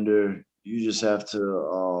sex offender. You just have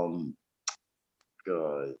to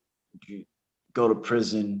go, you go to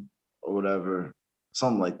prison or whatever,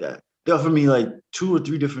 something like that. They offered me like two or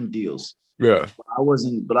three different deals. Yeah. But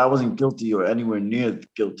I wasn't guilty or anywhere near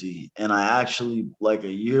guilty. And I actually, like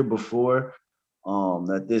a year before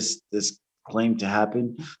that this claim to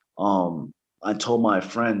happen, um, I told my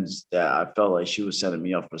friends that I felt like she was setting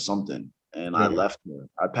me up for something. And I Yeah. left her.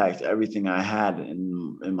 I packed everything I had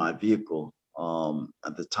in my vehicle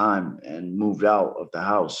at the time and moved out of the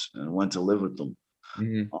house and went to live with them.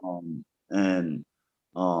 Mhm. And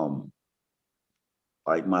um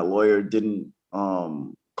like my lawyer didn't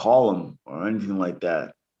call him or anything like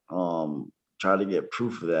that. Try to get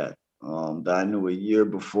proof of that. That I knew a year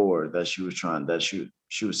before that she was trying that she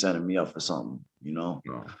was setting me up for something, you know.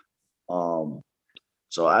 No. Um,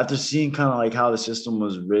 so after seeing kind of like how the system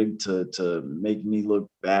was rigged to make me look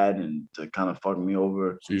bad and to kind of fuck me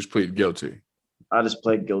over, So you just plead guilty. I just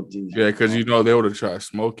pled guilty. Yeah, because you know they would have tried to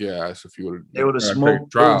smoke your ass if you would They have would have tried to take a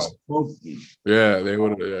smoked. They would have trial. smoked me. Yeah, they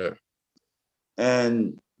would have. Yeah.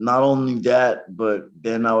 And not only that, but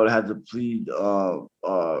then I would have to plead,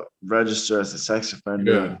 register as a sex Yeah.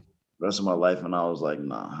 offender the rest of my life. And I was like,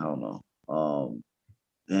 nah, hell no.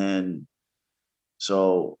 And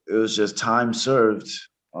so it was just time served.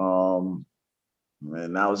 Um,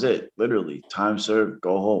 and that was it. Literally, time served,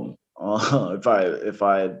 go home. If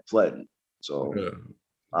I had pled. So Yeah.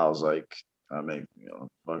 I was like, I make,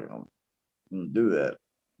 fuck it, I'm gonna do that.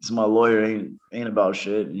 So my lawyer ain't about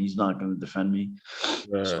shit, and he's not gonna defend me.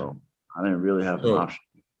 Yeah. So I didn't really have an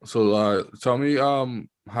So option. tell me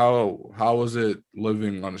how was it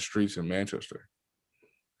living on the streets in Manchester?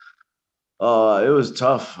 It was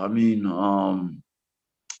tough. I mean,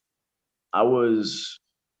 I was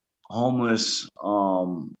homeless.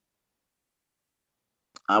 When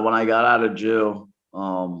I got out of jail,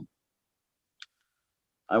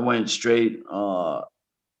 I went straight.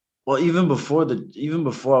 Well, even before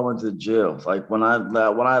I went to jail, like when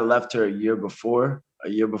I left her a year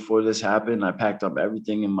before this happened, I packed up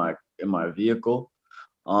everything in my vehicle.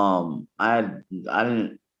 I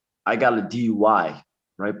didn't I got a DUI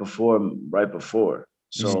right before. Mhm.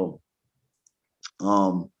 So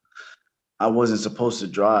um I wasn't supposed to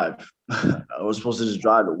drive. I was supposed to just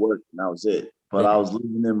drive to work and that was it. But I Okay. was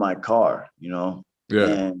living in my car, Yeah.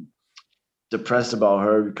 and depressed about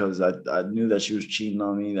her because I knew that she was cheating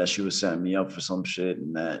on me, that she was setting me up for some shit,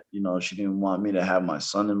 and that, she didn't want me to have my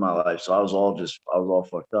son in my life. So I was all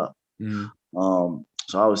fucked up. Mhm.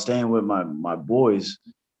 So I was staying with my boys,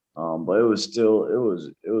 but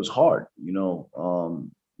it was hard,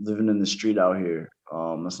 living in the street out here.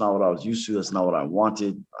 That's not what I was used to. That's not what I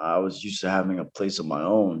wanted. I was used to having a place of my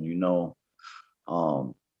own.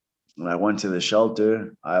 Um, when I went to the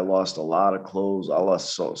shelter, I lost a lot of clothes. I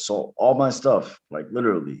lost so all my stuff, like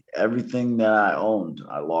literally everything that I owned,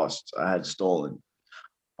 I lost. I had stolen.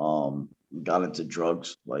 Um, got into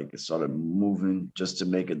drugs, like it started moving just to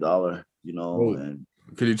make a dollar, Well, and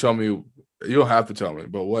could you tell me? You don't have to tell me,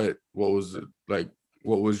 but what was it like?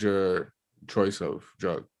 What was your choice of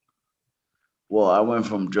drug? well, I went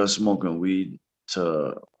from just smoking weed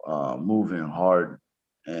to moving hard,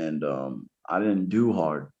 and I didn't do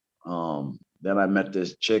hard. Then I met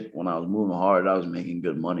this chick when I was moving hard. I was making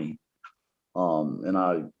good money, and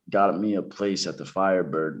I got me a place at the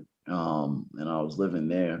Firebird, and I was living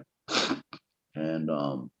there, and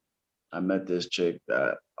I met this chick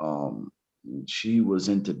that she was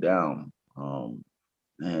into down,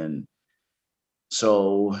 and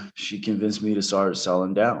so she convinced me to start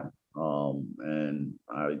selling down. And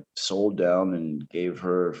I sold down and gave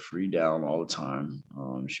her free down all the time.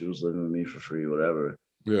 She was living with me for free, whatever.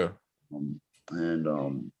 Yeah. Um,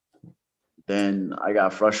 and then I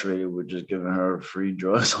got frustrated with just giving her free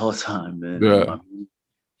drugs all the time, and Yeah.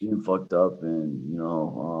 being fucked up,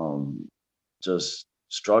 and just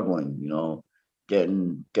struggling.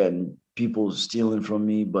 Getting people stealing from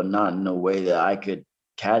me, but not in a way that I could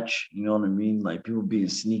catch. You know what I mean? Like people being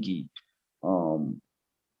sneaky. Um,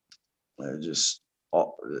 just,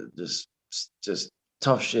 just, just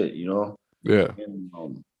tough shit. Yeah.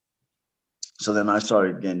 And so then I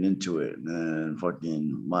started getting into it, and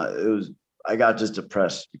fucking I got just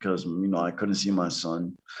depressed because I couldn't see my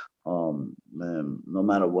son. Man, no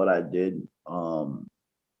matter what I did,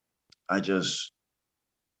 I just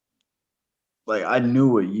like I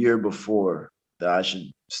knew a year before that I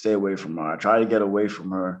should stay away from her. I tried to get away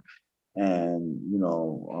from her, and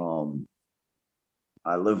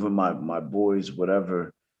I live with my boys,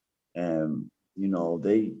 whatever, and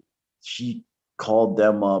they she called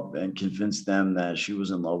them up and convinced them that she was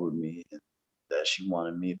in love with me and that she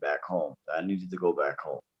wanted me back home. That I needed to go back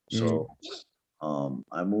home. Mhm. So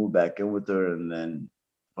I moved back in with her, and then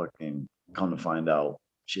fucking come to find out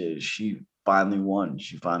she finally won.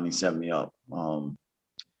 She finally set me up.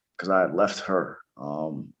 Because I had left her.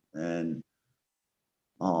 And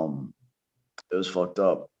it was fucked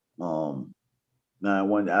up. Now I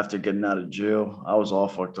went after getting out of jail, I was all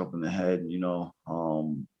fucked up in the head.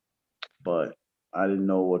 But I didn't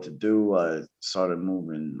know what to do. I started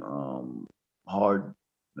moving hard,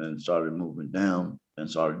 then started moving down, then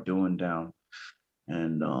started doing down,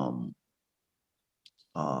 and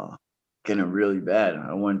uh, getting really bad.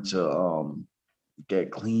 I went to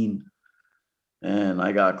get clean, and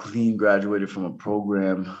I got clean, graduated from a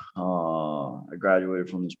program. I graduated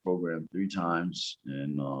from this program 3 times,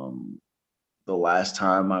 and the last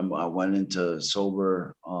time I went into a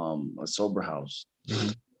sober house,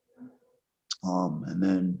 Mhm. and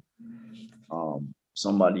then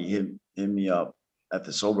somebody hit me up at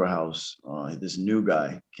the sober house. This new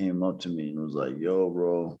guy came up to me and was like, "Yo,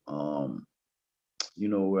 bro, you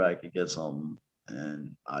know where I could get something?"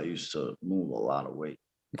 And I used to move a lot of weight.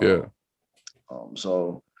 Yeah. Uh,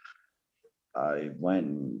 so I went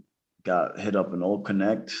and got hit up an old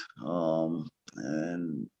connect,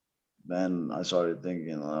 and then I started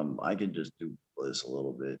thinking I could just do this a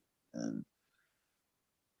little bit, and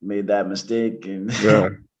made that mistake, and Yeah.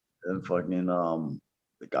 and fucking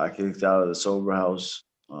got kicked out of the sober house.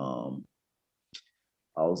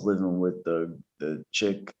 I was living with the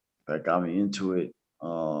chick that got me into it,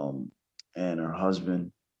 um, and her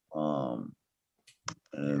husband, um,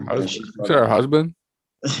 and then she You said her started, husband?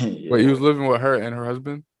 Wait, you yeah, was living with her and her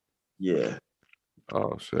husband? yeah,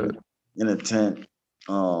 Oh in, shit. in a tent.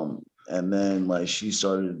 And then like she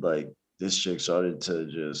started like this chick started to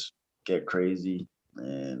just get crazy,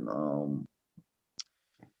 and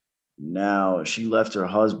now she left her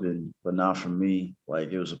husband, but not for me,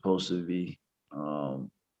 like it was supposed to be. Um,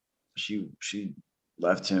 she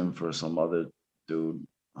left him for some other dude.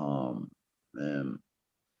 And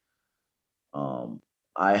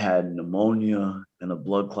I had pneumonia and a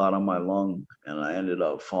blood clot on my lung, and I ended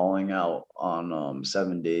up falling out on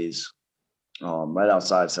 7 days, right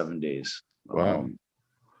outside 7 days, Wow.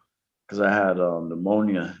 because I had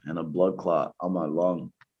pneumonia and a blood clot on my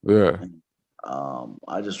lung. Yeah. And,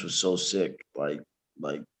 I just was so sick, like,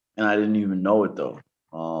 and I didn't even know it though.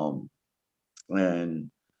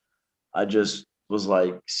 And I just was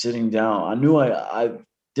like sitting down. I knew I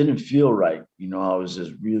didn't feel right. I was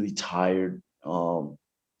just really tired.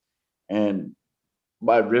 And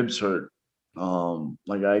my ribs hurt.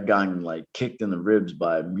 Like I gotten like kicked in the ribs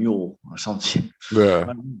by a mule or something. Yeah.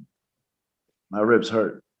 my, my ribs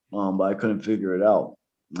hurt. But I couldn't figure it out.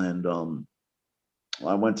 And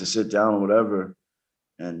I went to sit down or whatever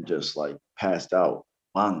and just like passed out.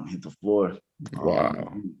 Bang, hit the floor.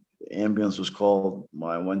 Wow. The ambulance was called.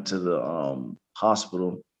 When I went to the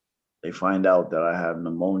hospital, they find out that I have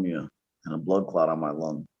pneumonia and a blood clot on my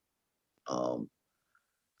lung.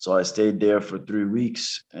 So I stayed there for 3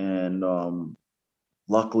 weeks, and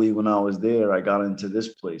luckily, when I was there, I got into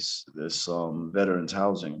this place, this veterans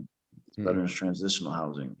housing, veterans transitional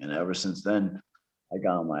housing, and ever since then, I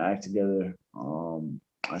got my act together.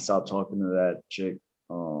 I stopped talking to that chick.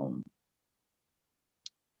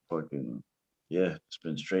 Fucking yeah, it's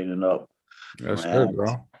been straightening up. That's My good, act.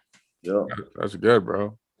 bro. Yep. That's good,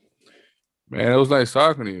 bro. Man, it was nice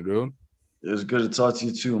talking to you, dude. It was good to talk to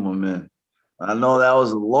you too, my man. I know that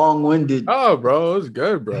was long-winded. Oh, bro, it was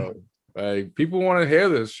good, bro. Like, people want to hear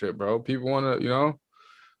this shit, bro. People want to,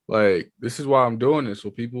 like, this is why I'm doing this,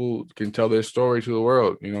 so people can tell their story to the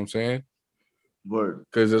world. You know what I'm saying? Word.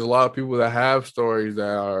 Because there's a lot of people that have stories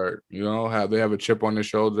that are, they have a chip on their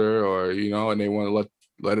shoulder, or and they want to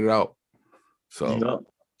let it out. So, Yep.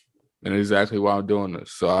 and exactly why I'm doing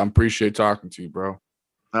this. So I appreciate talking to you, bro.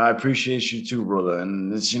 I appreciate you too, brother.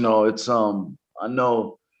 And it's I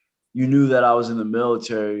know you knew that I was in the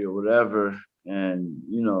military or whatever, and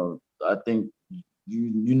I think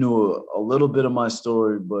you knew a little bit of my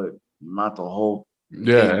story, but not the whole.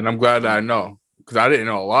 Yeah, and I'm glad that I know, because I didn't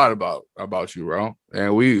know a lot about you, bro.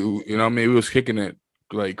 And we, we was kicking it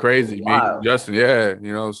like crazy. Me, Justin,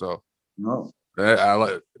 yeah, so no, I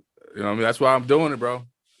like, that's why I'm doing it, bro.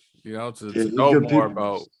 To know more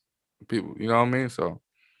about people, you know what I mean? So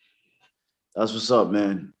that's what's up,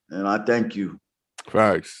 man. And I thank you.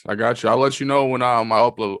 Facts. I got you. I'll let you know when I'll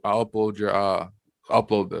upload your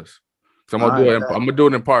upload this. So I'm gonna do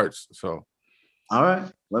it in parts. So all right,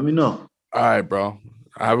 let me know. All right, bro.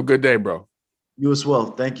 Have a good day, bro. You as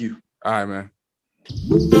well. Thank you. All right, man.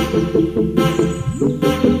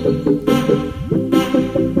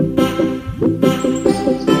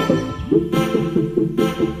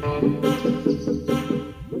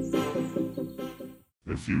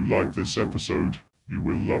 If you like this episode, you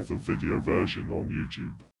will love the video version on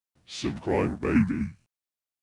YouTube. Subscribe, baby.